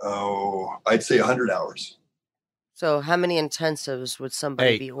I'd say 100 hours. So how many intensives would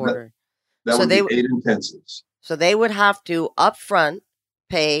somebody be ordering? That would be 8 intensives. So they would have to upfront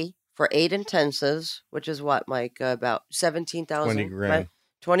pay for 8 intensives, which is what, Mike? About 17,000? 20 grand. Right?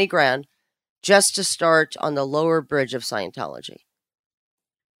 20 grand just to start on the lower bridge of Scientology.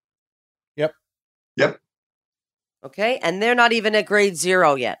 Yep. Okay. And they're not even at grade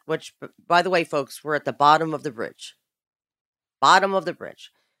 0 yet, which, by the way, folks, we're at the bottom of the bridge. Bottom of the bridge.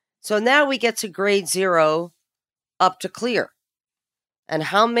 So now we get to grade 0 up to clear. And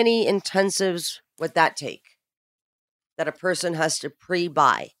how many intensives would that take that a person has to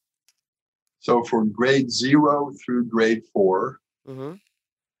pre-buy? So for grade 0 through grade 4,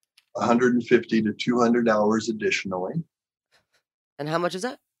 150 to 200 hours additionally. And how much is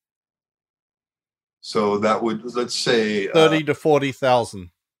that? So that would, let's say 30 to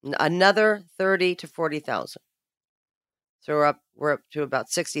 40,000. Another 30 to 40,000. So we're up to about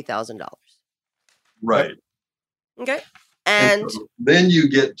 $60,000. Right. Okay. And so then you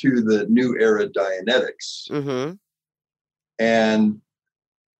get to the new era Dianetics. And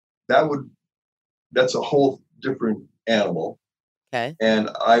that's a whole different animal. Okay.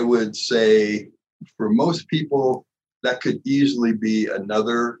 And I would say for most people, that could easily be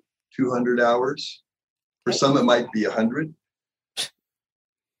another 200 hours. For some, it might be 100.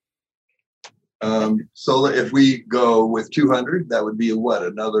 So if we go with 200, that would be what?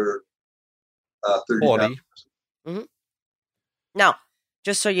 Another 30 40. Now,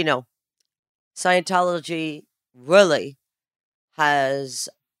 just so you know, Scientology really has,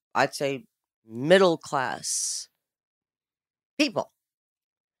 I'd say, middle class people.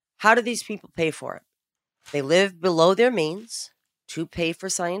 How do these people pay for it? They live below their means to pay for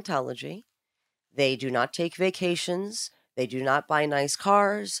Scientology. They do not take vacations. They do not buy nice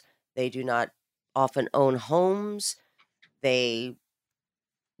cars. They do not often own homes. They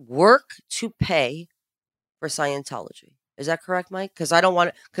work to pay for Scientology. Is that correct, Mike? Because I don't want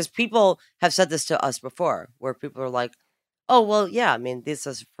to, because people have said this to us before, where people are like, oh, well, yeah, I mean, this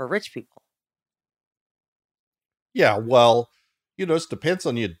is for rich people. Yeah, well, it depends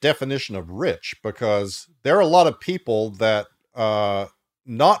on your definition of rich, because there are a lot of people that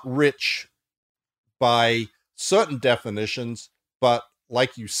not rich by certain definitions, but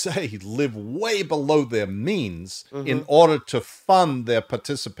like you say, live way below their means in order to fund their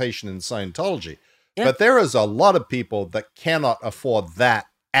participation in Scientology. Yeah. But there is a lot of people that cannot afford that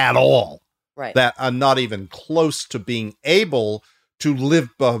at all. Right. That are not even close to being able to live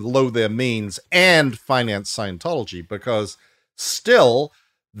below their means and finance Scientology, because still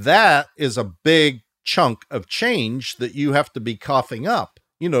that is a big chunk of change that you have to be coughing up.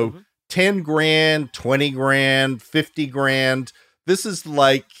 10 grand, 20 grand, 50 grand. This is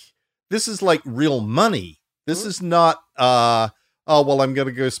like real money. This is not, oh, well, I'm going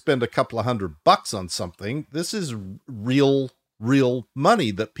to go spend a couple of $100 on something. This is real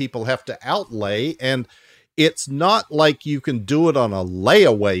money that people have to outlay. And it's not like you can do it on a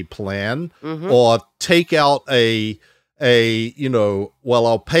layaway plan or take out well,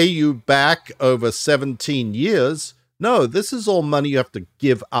 I'll pay you back over 17 years. No, this is all money you have to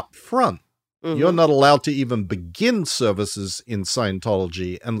give up front. You're not allowed to even begin services in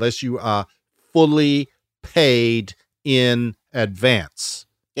Scientology unless you are fully paid in advance.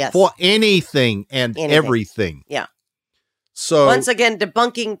 Yes. For anything and everything. Yeah. So once again,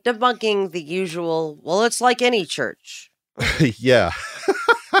 debunking the usual, well, it's like any church. Yeah.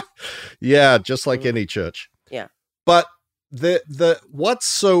 Yeah, just like any church. Yeah. But the what's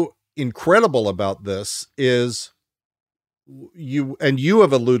so incredible about this is you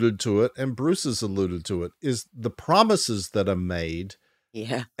have alluded to it, and Bruce has alluded to it, is the promises that are made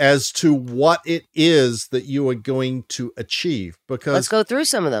as to what it is that you are going to achieve. Because let's go through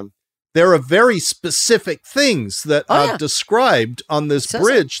some of them. There are very specific things that are described on this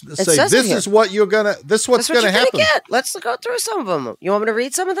bridge that say, this is what you're going to, this is what's going to happen. Let's go through some of them. You want me to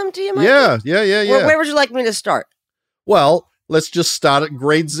read some of them to you, Mike? Yeah. Where would you like me to start? Well, let's just start at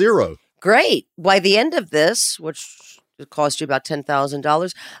grade 0. Great. By the end of this, which cost you about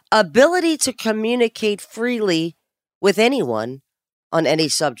 $10,000, ability to communicate freely with anyone on any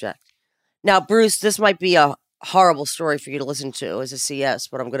subject. Now, Bruce, this might be a horrible story for you to listen to as a CS,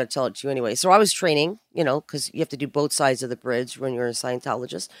 but I'm going to tell it to you anyway. So I was training, because you have to do both sides of the bridge when you're a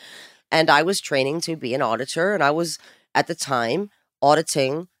Scientologist. And I was training to be an auditor. And I was, at the time,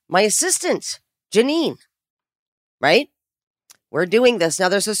 auditing my assistant, Janine. Right? We're doing this. Now,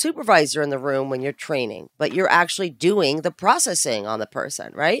 there's a supervisor in the room when you're training, but you're actually doing the processing on the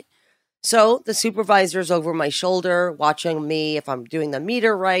person, right? So the supervisor's over my shoulder watching me if I'm doing the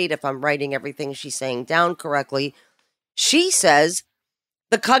meter right, if I'm writing everything she's saying down correctly. She says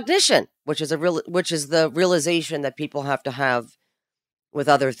the cognition, which is the realization that people have to have with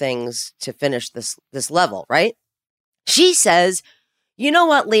other things to finish this level, right? She says, you know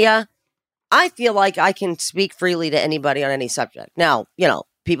what, Leah? I feel like I can speak freely to anybody on any subject. Now,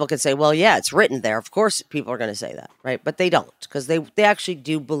 people can say, well, yeah, it's written there. Of course, people are going to say that, right? But they don't, because they actually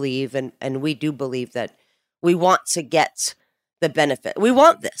do believe, and we do believe that we want to get the benefit. We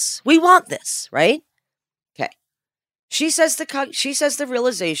want this, right? Okay. She says the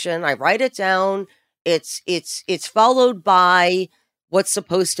realization. I write it down. It's followed by what's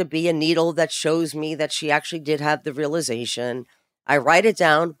supposed to be a needle that shows me that she actually did have the realization. I write it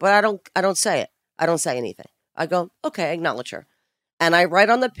down, but I don't say it. I don't say anything. I go, okay, I acknowledge her. And I write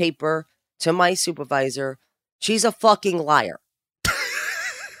on the paper to my supervisor, she's a fucking liar.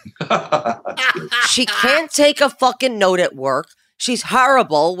 She can't take a fucking note at work. She's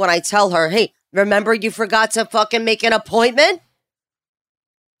horrible when I tell her, hey, remember you forgot to fucking make an appointment?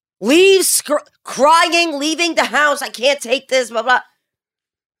 Leaves crying, leaving the house. I can't take this, blah, blah.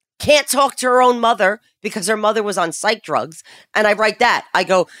 Can't talk to her own mother because her mother was on psych drugs. And I write that. I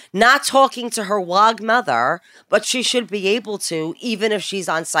go, not talking to her wog mother, but she should be able to, even if she's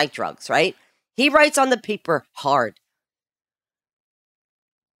on psych drugs, right? He writes on the paper, hard.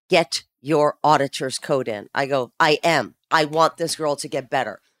 Get your auditor's code in. I go, I want this girl to get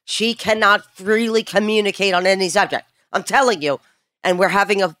better. She cannot freely communicate on any subject. I'm telling you. And we're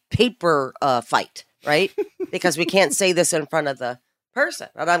having a paper fight, right? Because we can't say this in front of the person.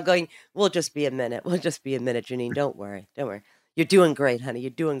 And I'm going, we'll just be a minute, Janine. Don't worry. You're doing great, honey. You're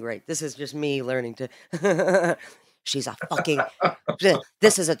doing great. This is just me learning to... She's a fucking...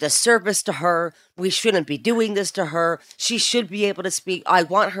 This is a disservice to her. We shouldn't be doing this to her. She should be able to speak. I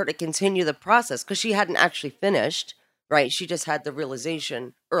want her to continue the process because she hadn't actually finished, right? She just had the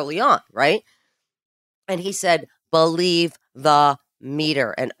realization early on, right? And he said, believe the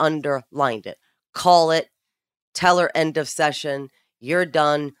meter, and underlined it. Call it. Tell her end of session. You're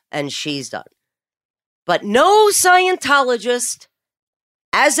done, and she's done. But no Scientologist,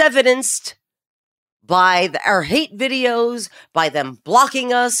 as evidenced by our hate videos, by them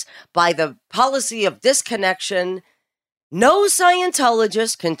blocking us, by the policy of disconnection, no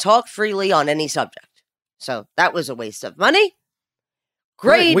Scientologist can talk freely on any subject. So that was a waste of money.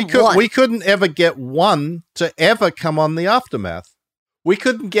 Grade one. We couldn't ever get one to ever come on the Aftermath. We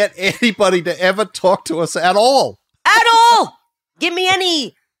couldn't get anybody to ever talk to us at all. At all! Give me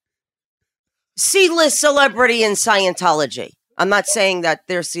any C-list celebrity in Scientology. I'm not saying that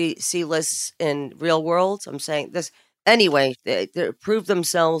they're C-lists in real world. I'm saying this. Anyway, they proved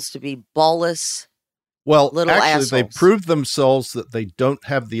themselves to be ballless. Well, little actually, assholes. They proved themselves that they don't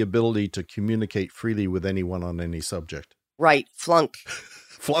have the ability to communicate freely with anyone on any subject. Right. Flunk.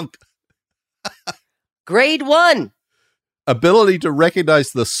 Flunk. Grade 1. Ability to recognize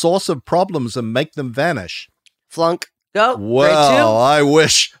the source of problems and make them vanish. Flunk. Go. Well, I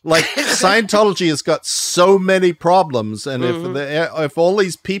wish. Like, Scientology has got so many problems, and if all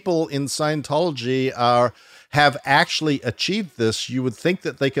these people in Scientology have actually achieved this, you would think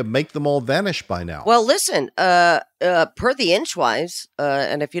that they could make them all vanish by now. Well, listen, per the Inchwives,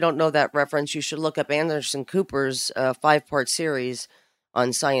 and if you don't know that reference, you should look up Anderson Cooper's 5-part series on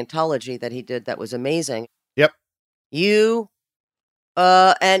Scientology that he did that was amazing. Yep. You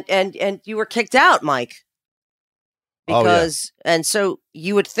and you were kicked out, Mike. Because and so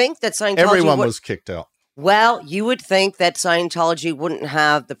you would think that Scientology everyone was kicked out. Well, you would think that Scientology wouldn't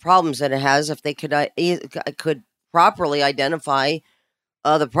have the problems that it has if they could properly identify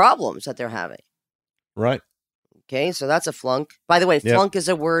the problems that they're having. Right. Okay, so that's a flunk. By the way, flunk is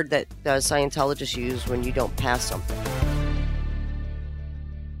a word that Scientologists use when you don't pass something.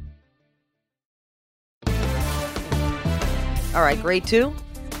 All right, grade 2.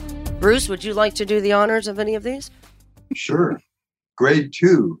 Bruce, would you like to do the honors of any of these? Sure. Grade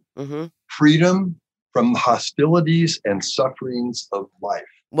 2. Freedom from the hostilities and sufferings of life.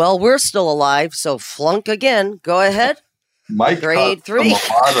 Well, we're still alive, so flunk again. Go ahead. Mike, grade 3. A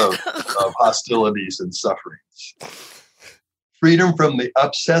lot of hostilities and sufferings. Freedom from the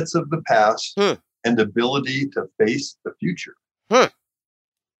upsets of the past and ability to face the future. I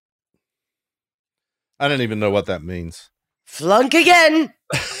don't even know what that means. Flunk again.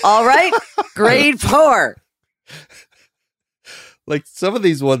 All right. Grade 4. Like, some of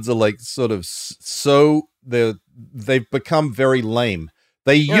these ones are like sort of they've become very lame.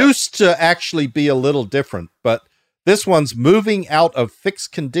 They used to actually be a little different, but this one's moving out of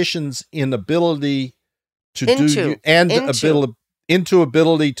fixed conditions in ability to into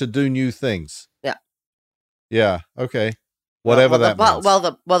ability to do new things. Yeah. Yeah. Okay. Whatever that means. Well,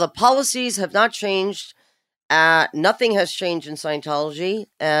 the policies have not changed, nothing has changed in Scientology,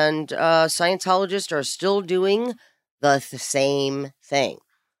 and Scientologists are still doing the same thing.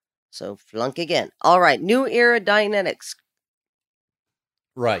 So flunk again. All right, New Era Dianetics.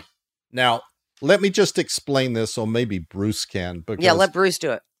 Right. Now, let me just explain this, or maybe Bruce can. Because yeah, let Bruce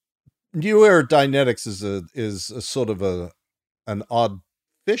do it. New Era Dianetics is a sort of an odd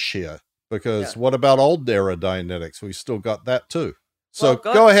fish here, because what about old era Dianetics? We still got that too. So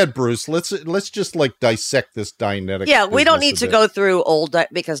go ahead, Bruce. Let's just like dissect this Dianetics. Yeah, we don't need to go through old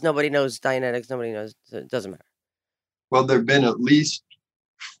because nobody knows Dianetics. Nobody knows. It doesn't matter. Well, there have been at least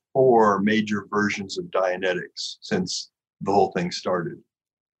 4 major versions of Dianetics since the whole thing started.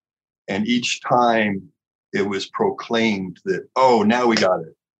 And each time it was proclaimed that, oh, now we got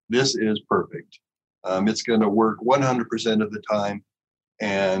it. This is perfect. It's going to work 100% of the time.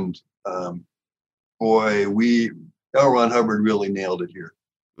 And boy, L. Ron Hubbard really nailed it here.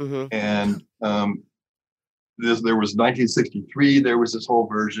 Mm-hmm. And there was 1963. There was this whole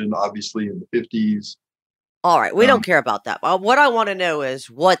version, obviously, in the 50s. All right. We don't care about that. What I want to know is,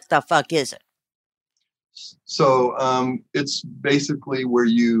 what the fuck is it? So it's basically where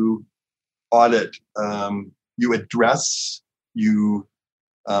you audit, you address, you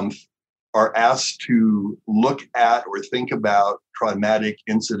are asked to look at or think about traumatic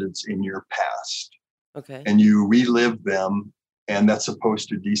incidents in your past. Okay. And you relive them, and that's supposed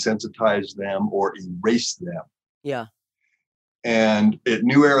to desensitize them or erase them. Yeah. And at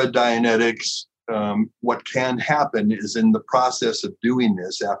New Era Dianetics, what can happen is in the process of doing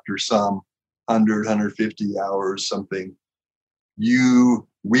this, after some 100, 150 hours, something, you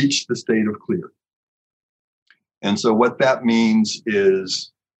reach the state of clear. And so what that means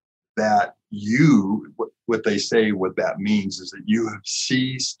is that what they say, what that means is that you have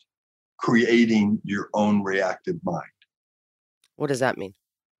ceased creating your own reactive mind. What does that mean?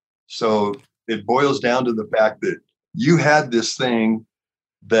 So it boils down to the fact that you had this thing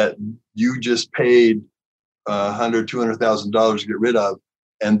that you just paid $100,000, $200,000 to get rid of,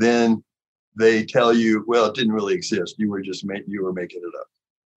 and then they tell you, well, it didn't really exist. You were just making it up.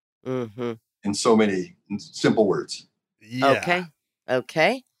 Mm-hmm. In simple words. Yeah.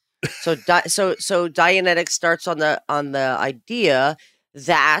 Okay. So Dianetics starts on the idea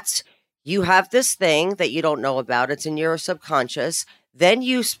that you have this thing that you don't know about. It's in your subconscious. Then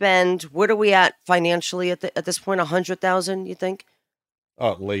you spend, what are we at financially at this point? 100,000, you think?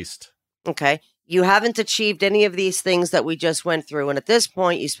 Oh, at least. Okay. You haven't achieved any of these things that we just went through. And at this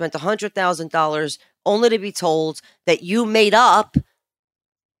point, you spent $100,000 only to be told that you made up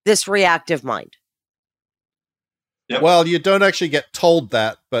this reactive mind. Yep. Well, you don't actually get told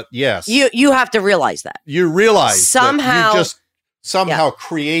that, but yes. You have to realize that. You realize somehow that you just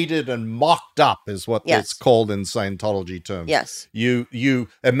created and mocked up is what it's called in Scientology terms. Yes. You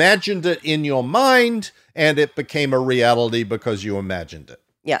imagined it in your mind, and it became a reality because you imagined it.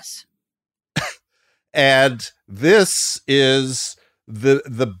 Yes. And this is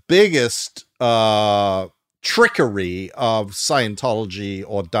the biggest trickery of Scientology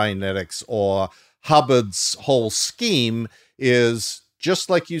or Dianetics or Hubbard's whole scheme is, just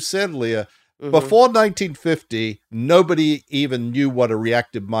like you said, Leah, before 1950, nobody even knew what a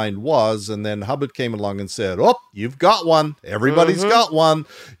reactive mind was. And then Hubbard came along and said, oh, you've got one. Everybody's got one.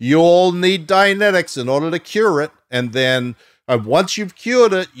 You all need Dianetics in order to cure it. And then once you've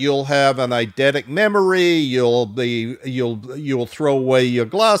cured it, you'll have an eidetic memory. You'll throw away your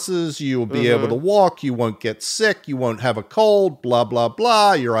glasses. You'll be able to walk. You won't get sick. You won't have a cold, blah, blah,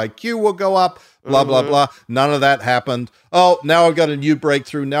 blah. Your IQ will go up. Blah, blah, blah. None of that happened. Oh, now I've got a new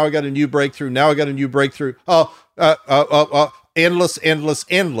breakthrough. Now I got a new breakthrough. Now I got a new breakthrough. Endless.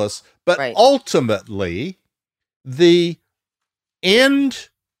 But ultimately, the end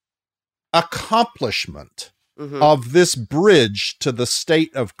accomplishment of this bridge to the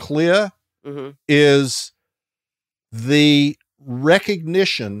state of clear is the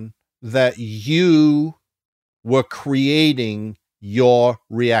recognition that you were creating your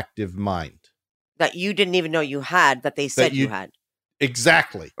reactive mind. That you didn't even know you had, that they said you had.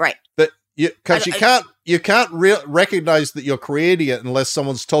 Exactly. Right. Because you can't recognize that you're creating it unless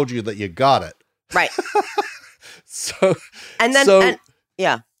someone's told you that you got it. Right. I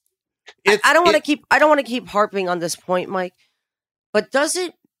don't want to keep harping on this point, Mike. But does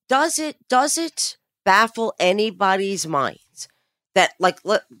it baffle anybody's minds that, like,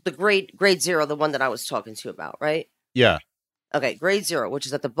 the grade 0, the one that I was talking to you about, right? Yeah. Okay, grade 0, which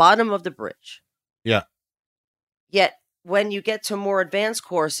is at the bottom of the bridge. Yeah. Yet, when you get to more advanced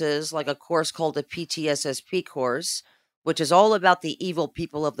courses, like a course called the PTSSP course, which is all about the evil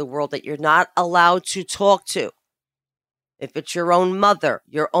people of the world that you're not allowed to talk to. If it's your own mother,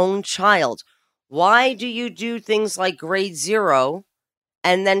 your own child, Why do you do things like grade 0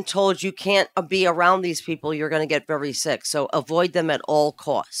 and then told you can't be around these people, you're going to get very sick? So avoid them at all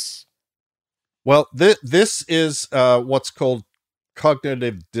costs. Well, this is what's called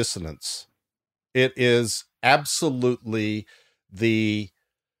cognitive dissonance. It is absolutely the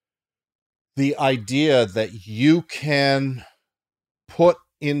idea that you can put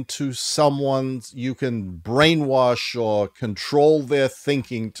into someone's, you can brainwash or control their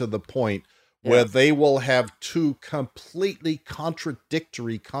thinking to the point where they will have two completely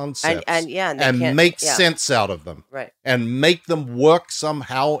contradictory concepts and make sense out of them, right? And make them work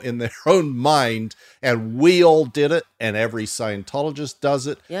somehow in their own mind. And we all did it, and every Scientologist does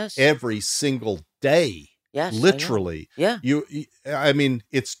it, every single day, literally. I mean,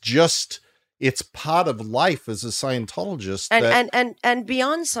 it's just, it's part of life as a Scientologist. And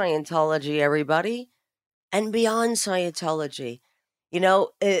beyond Scientology, everybody, and beyond Scientology. You know,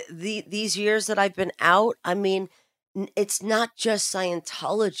 these years that I've been out, I mean, it's not just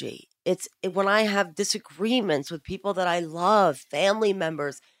Scientology. It's when I have disagreements with people that I love, family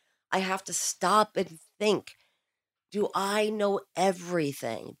members, I have to stop and think, do I know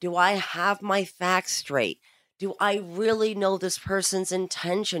everything? Do I have my facts straight? Do I really know this person's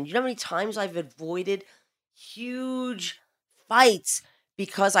intention? You know how many times I've avoided huge fights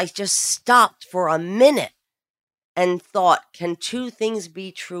because I just stopped for a minute and thought, can two things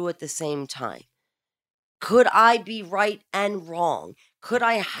be true at the same time? Could I be right and wrong? Could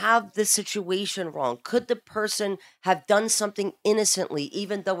I have the situation wrong? Could the person have done something innocently,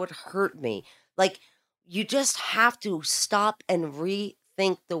 even though it hurt me? Like, you just have to stop and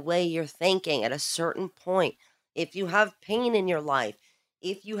rethink the way you're thinking at a certain point. If you have pain in your life,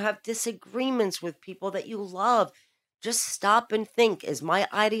 if you have disagreements with people that you love, just stop and think, is my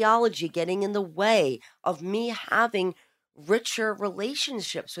ideology getting in the way of me having richer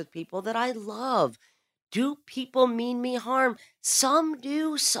relationships with people that I love? Do people mean me harm? Some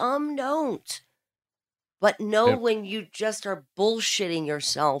do, some don't. But know when you just are bullshitting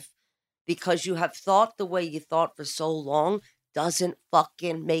yourself because you have thought the way you thought for so long doesn't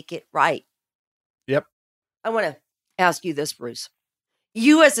fucking make it right. Yep. I want to ask you this, Bruce.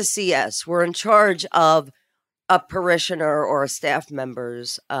 You as a CS were in charge of a parishioner or a staff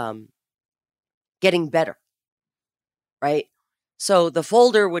member's getting better, right? So the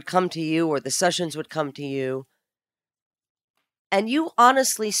folder would come to you or the sessions would come to you, and you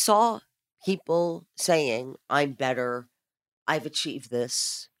honestly saw people saying, I'm better, I've achieved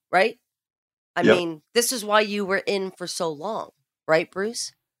this, right? I mean, this is why you were in for so long, right,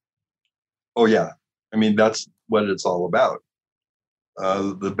 Bruce? Oh, yeah. I mean, that's what it's all about.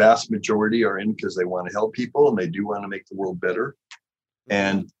 The vast majority are in because they want to help people and they do want to make the world better. Mm-hmm.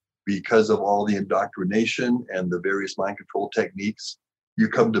 And because of all the indoctrination and the various mind control techniques, you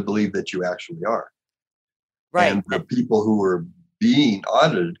come to believe that you actually are. Right. And the people who are being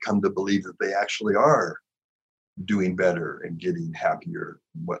audited come to believe that they actually are doing better and getting happier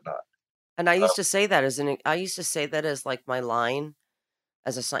and whatnot. And I used to say that as like my line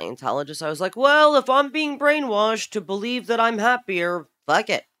as a Scientologist. I was like, well, if I'm being brainwashed to believe that I'm happier,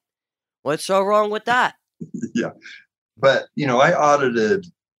 fuck it. What's so wrong with that? Yeah. But, you know, I audited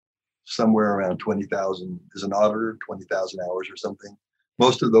somewhere around 20,000 as an auditor, 20,000 hours or something.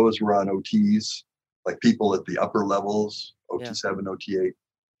 Most of those were on OTs, like people at the upper levels, OT7, OT8.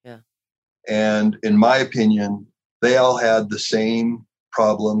 Yeah. And in my opinion, they all had the same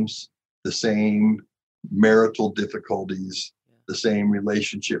problems, the same marital difficulties, the same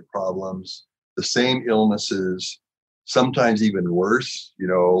relationship problems, the same illnesses, sometimes even worse, you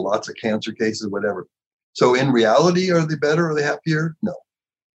know, lots of cancer cases, whatever. So in reality, are they better? Are they happier? No.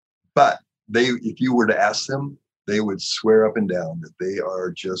 But if you were to ask them, they would swear up and down that they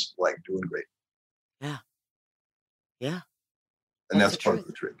are just like doing great. Yeah. Yeah. And that's part of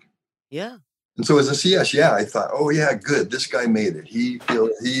the trick. Yeah. And so as a CS, I thought, oh yeah, good. This guy made it. He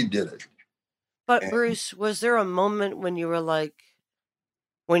did it. But Bruce, was there a moment when you were like,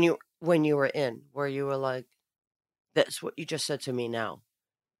 when you were in, where you were like, that's what you just said to me now?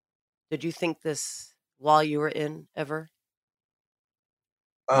 Did you think this while you were in ever?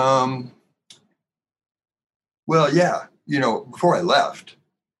 Well, yeah. You know, before I left,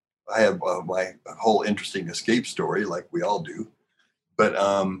 I have my whole interesting escape story, like we all do. But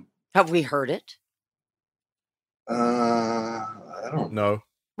have we heard it? I don't know.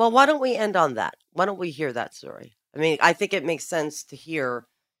 Well, why don't we end on that? Why don't we hear that story? I mean, I think it makes sense to hear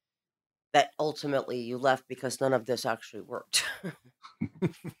that ultimately you left because none of this actually worked.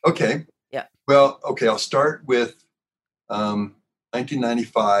 Okay. Yeah. Well, okay, I'll start with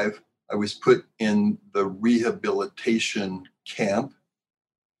 1995. I was put in the rehabilitation camp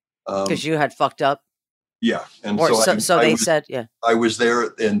Because you had fucked up. Yeah, and said, yeah. I was there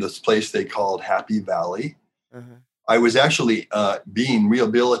in this place they called Happy Valley. I was actually being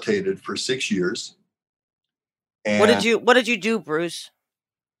rehabilitated for 6 years. And what did you do, Bruce?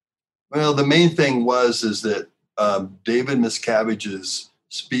 Well, the main thing is that David Miscavige's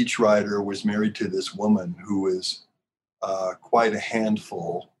speechwriter was married to this woman who was quite a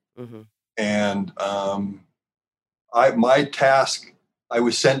handful. And my task, I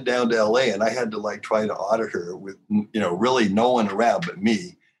was sent down to LA and I had to try to audit her with, really no one around but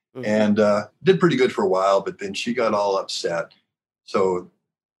me. And did pretty good for a while, but then she got all upset. So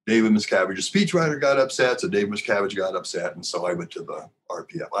David Miscavige's speechwriter got upset. So David Miscavige got upset. And so I went to the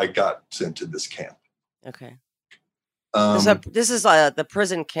RPF. I got sent to this camp. Okay. This is the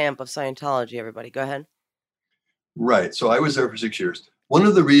prison camp of Scientology, everybody. Go ahead. Right. So I was there for 6 years. One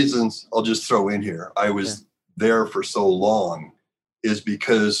of the reasons I'll just throw in here, I was there for so long is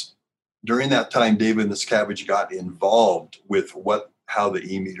because during that time, David Miscavige got involved with how the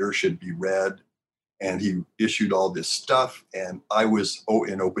e-meter should be read. And he issued all this stuff. And I was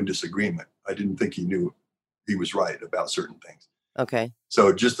in open disagreement. I didn't think he knew he was right about certain things. Okay.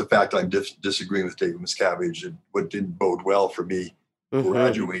 So just the fact I'm disagreeing with David Miscavige, what didn't bode well for me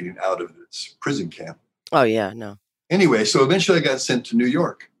graduating out of this prison camp. Oh, yeah, no. Anyway, so eventually I got sent to New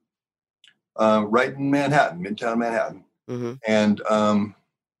York, right in Manhattan, Midtown Manhattan. And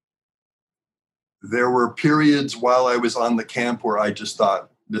there were periods while I was on the camp where I just thought,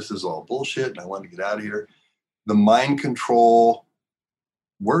 this is all bullshit and I want to get out of here. The mind control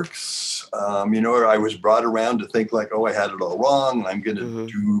works. I was brought around to think I had it all wrong and I'm going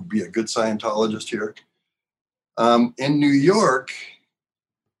to be a good Scientologist here. In New York,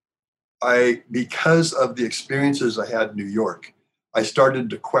 because of the experiences I had in New York, I started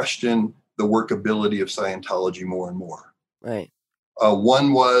to question the workability of Scientology more and more. Right.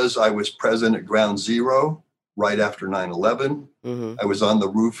 One was I was present at Ground Zero right after 9/11. I was on the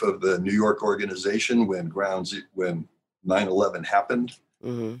roof of the New York organization when 9/11 happened.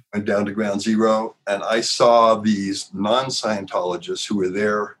 Went down to Ground Zero, and I saw these non-Scientologists who were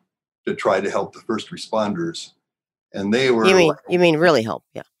there to try to help the first responders, and they were. You mean really help?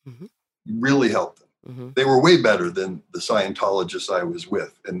 Yeah. Really helped them. They were way better than the Scientologists I was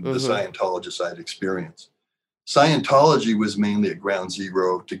with and the Scientologists I'd experienced. Scientology was mainly at Ground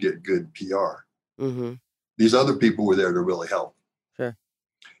Zero to get good PR. These other people were there to really help. Sure.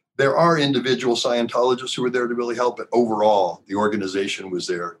 There are individual Scientologists who were there to really help, but overall, the organization was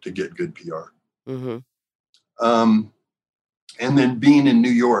there to get good PR. And then being in New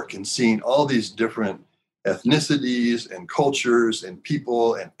York and seeing all these different ethnicities and cultures and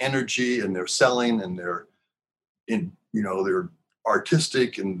people and energy, and they're selling and they're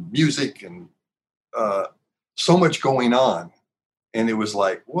artistic and music and so much going on. And it was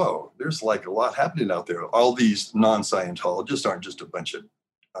like, whoa, there's a lot happening out there. All these non-Scientologists aren't just a bunch of,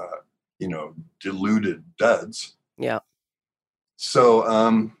 deluded duds. Yeah. So,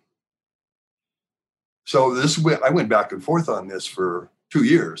 I went back and forth on this for 2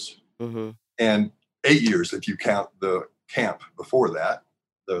 years and 8 years if you count the camp before that,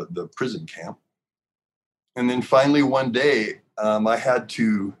 the prison camp. And then finally one day, I had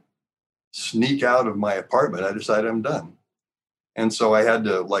to sneak out of my apartment. I decided I'm done. And so I had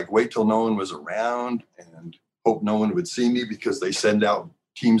to wait till no one was around and hope no one would see me, because they send out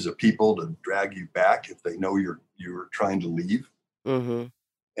teams of people to drag you back if they know you're trying to leave. And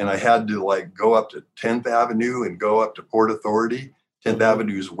I had to go up to 10th Avenue and go up to Port Authority. 10th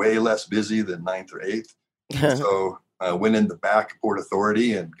Avenue is way less busy than 9th or 8th. So I went in the back of Port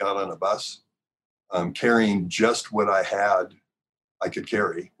Authority and got on a bus, carrying just what I could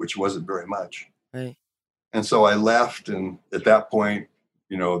carry, which wasn't very much. Right. And so I left, and at that point,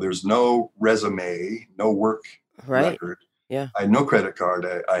 there's no resume, no work record. Yeah. I had no credit card.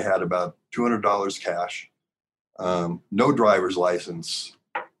 I had about $200 cash, no driver's license,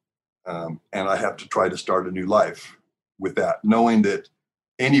 and I have to try to start a new life with that, knowing that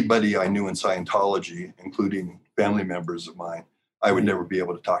anybody I knew in Scientology, including family members of mine, I would never be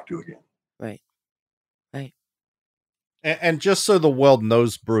able to talk to again. Right. Right. And just so the world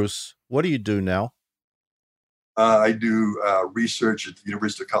knows, Bruce, what do you do now? I do research at the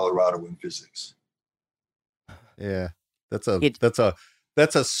University of Colorado in physics. Yeah, that's a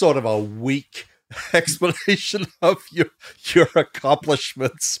sort of a weak explanation of your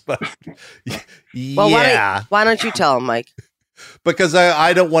accomplishments, but well, yeah. Why don't you tell him, Mike? Because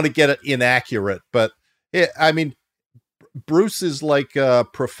I don't want to get it inaccurate, but I mean, Bruce is like a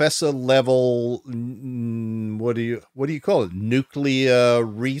professor level. What do you call it? Nuclear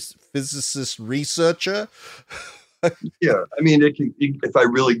physicist researcher. Yeah, I mean, if I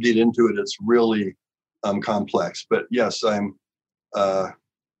really get into it, it's really complex. But yes, I'm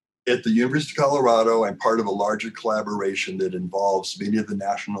at the University of Colorado. I'm part of a larger collaboration that involves many of the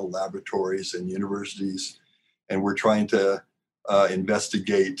national laboratories and universities, and we're trying to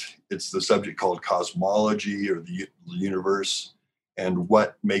investigate. It's the subject called cosmology, or the universe, and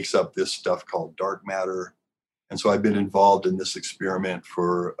what makes up this stuff called dark matter. And so I've been involved in this experiment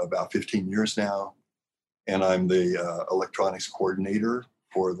for about 15 years now. And I'm the electronics coordinator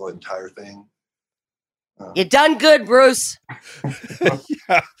for the entire thing. You done good, Bruce.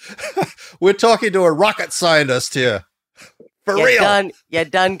 Yeah. We're talking to a rocket scientist here. For real. You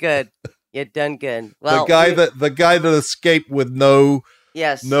done good. You done good. Well, the guy that escaped with no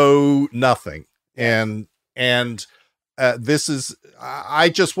nothing. And this is, I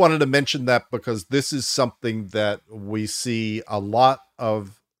just wanted to mention that because this is something that we see a lot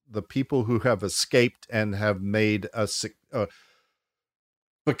of the people who have escaped and have made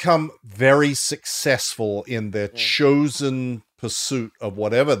become very successful in their chosen pursuit of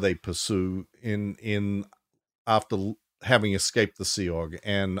whatever they pursue in after having escaped the Sea Org.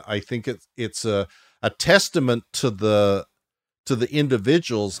 And I think it's a testament to the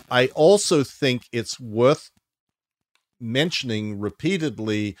individuals. I also think it's worth mentioning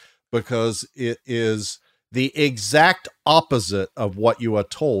repeatedly because it is the exact opposite of what you are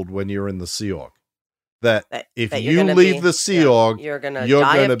told when you're in the Sea Org. That if you leave the Sea Org, you're going to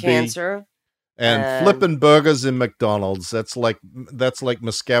die of cancer. And flipping burgers in McDonald's. That's like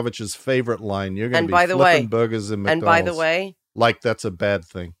Miscavige's favorite line. You're going to be flipping burgers in McDonald's. And by the way, like that's a bad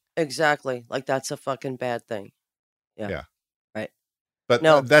thing. Exactly. Like that's a fucking bad thing. Yeah. Right. But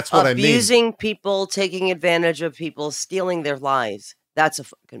no, that's what I mean. Abusing people, taking advantage of people, stealing their lives. That's a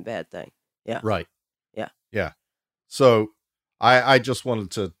fucking bad thing. Yeah. Right. Yeah. So I just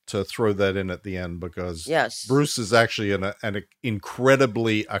wanted to throw that in at the end because Bruce is actually an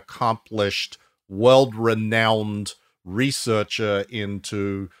incredibly accomplished, world-renowned researcher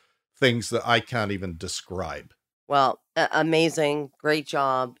into things that I can't even describe. Well, amazing. Great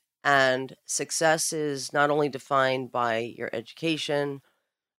job. And success is not only defined by your education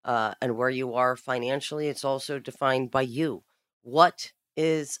and where you are financially, it's also defined by you. What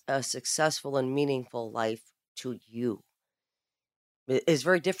is a successful and meaningful life to you? It is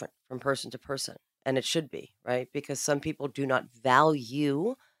very different from person to person, and it should be, right? Because some people do not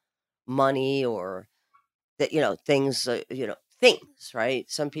value money or that, things, things, right?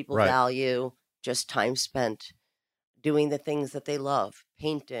 Some people value just time spent doing the things that they love,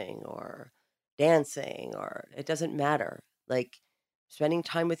 painting or dancing, or it doesn't matter. Like spending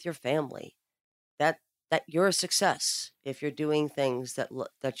time with your family, that you're a success if you're doing things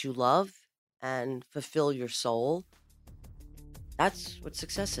that you love and fulfill your soul. That's what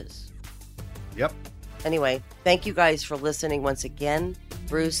success is. Yep. Anyway, thank you guys for listening once again.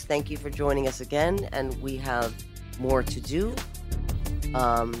 Bruce, thank you for joining us again, and we have more to do.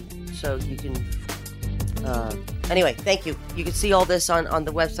 So you can anyway, thank you. You can see all this on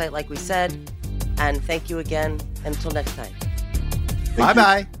the website like we said, and thank you again. Until next time.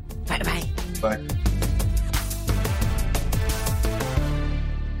 Bye-bye. Bye-bye. Bye.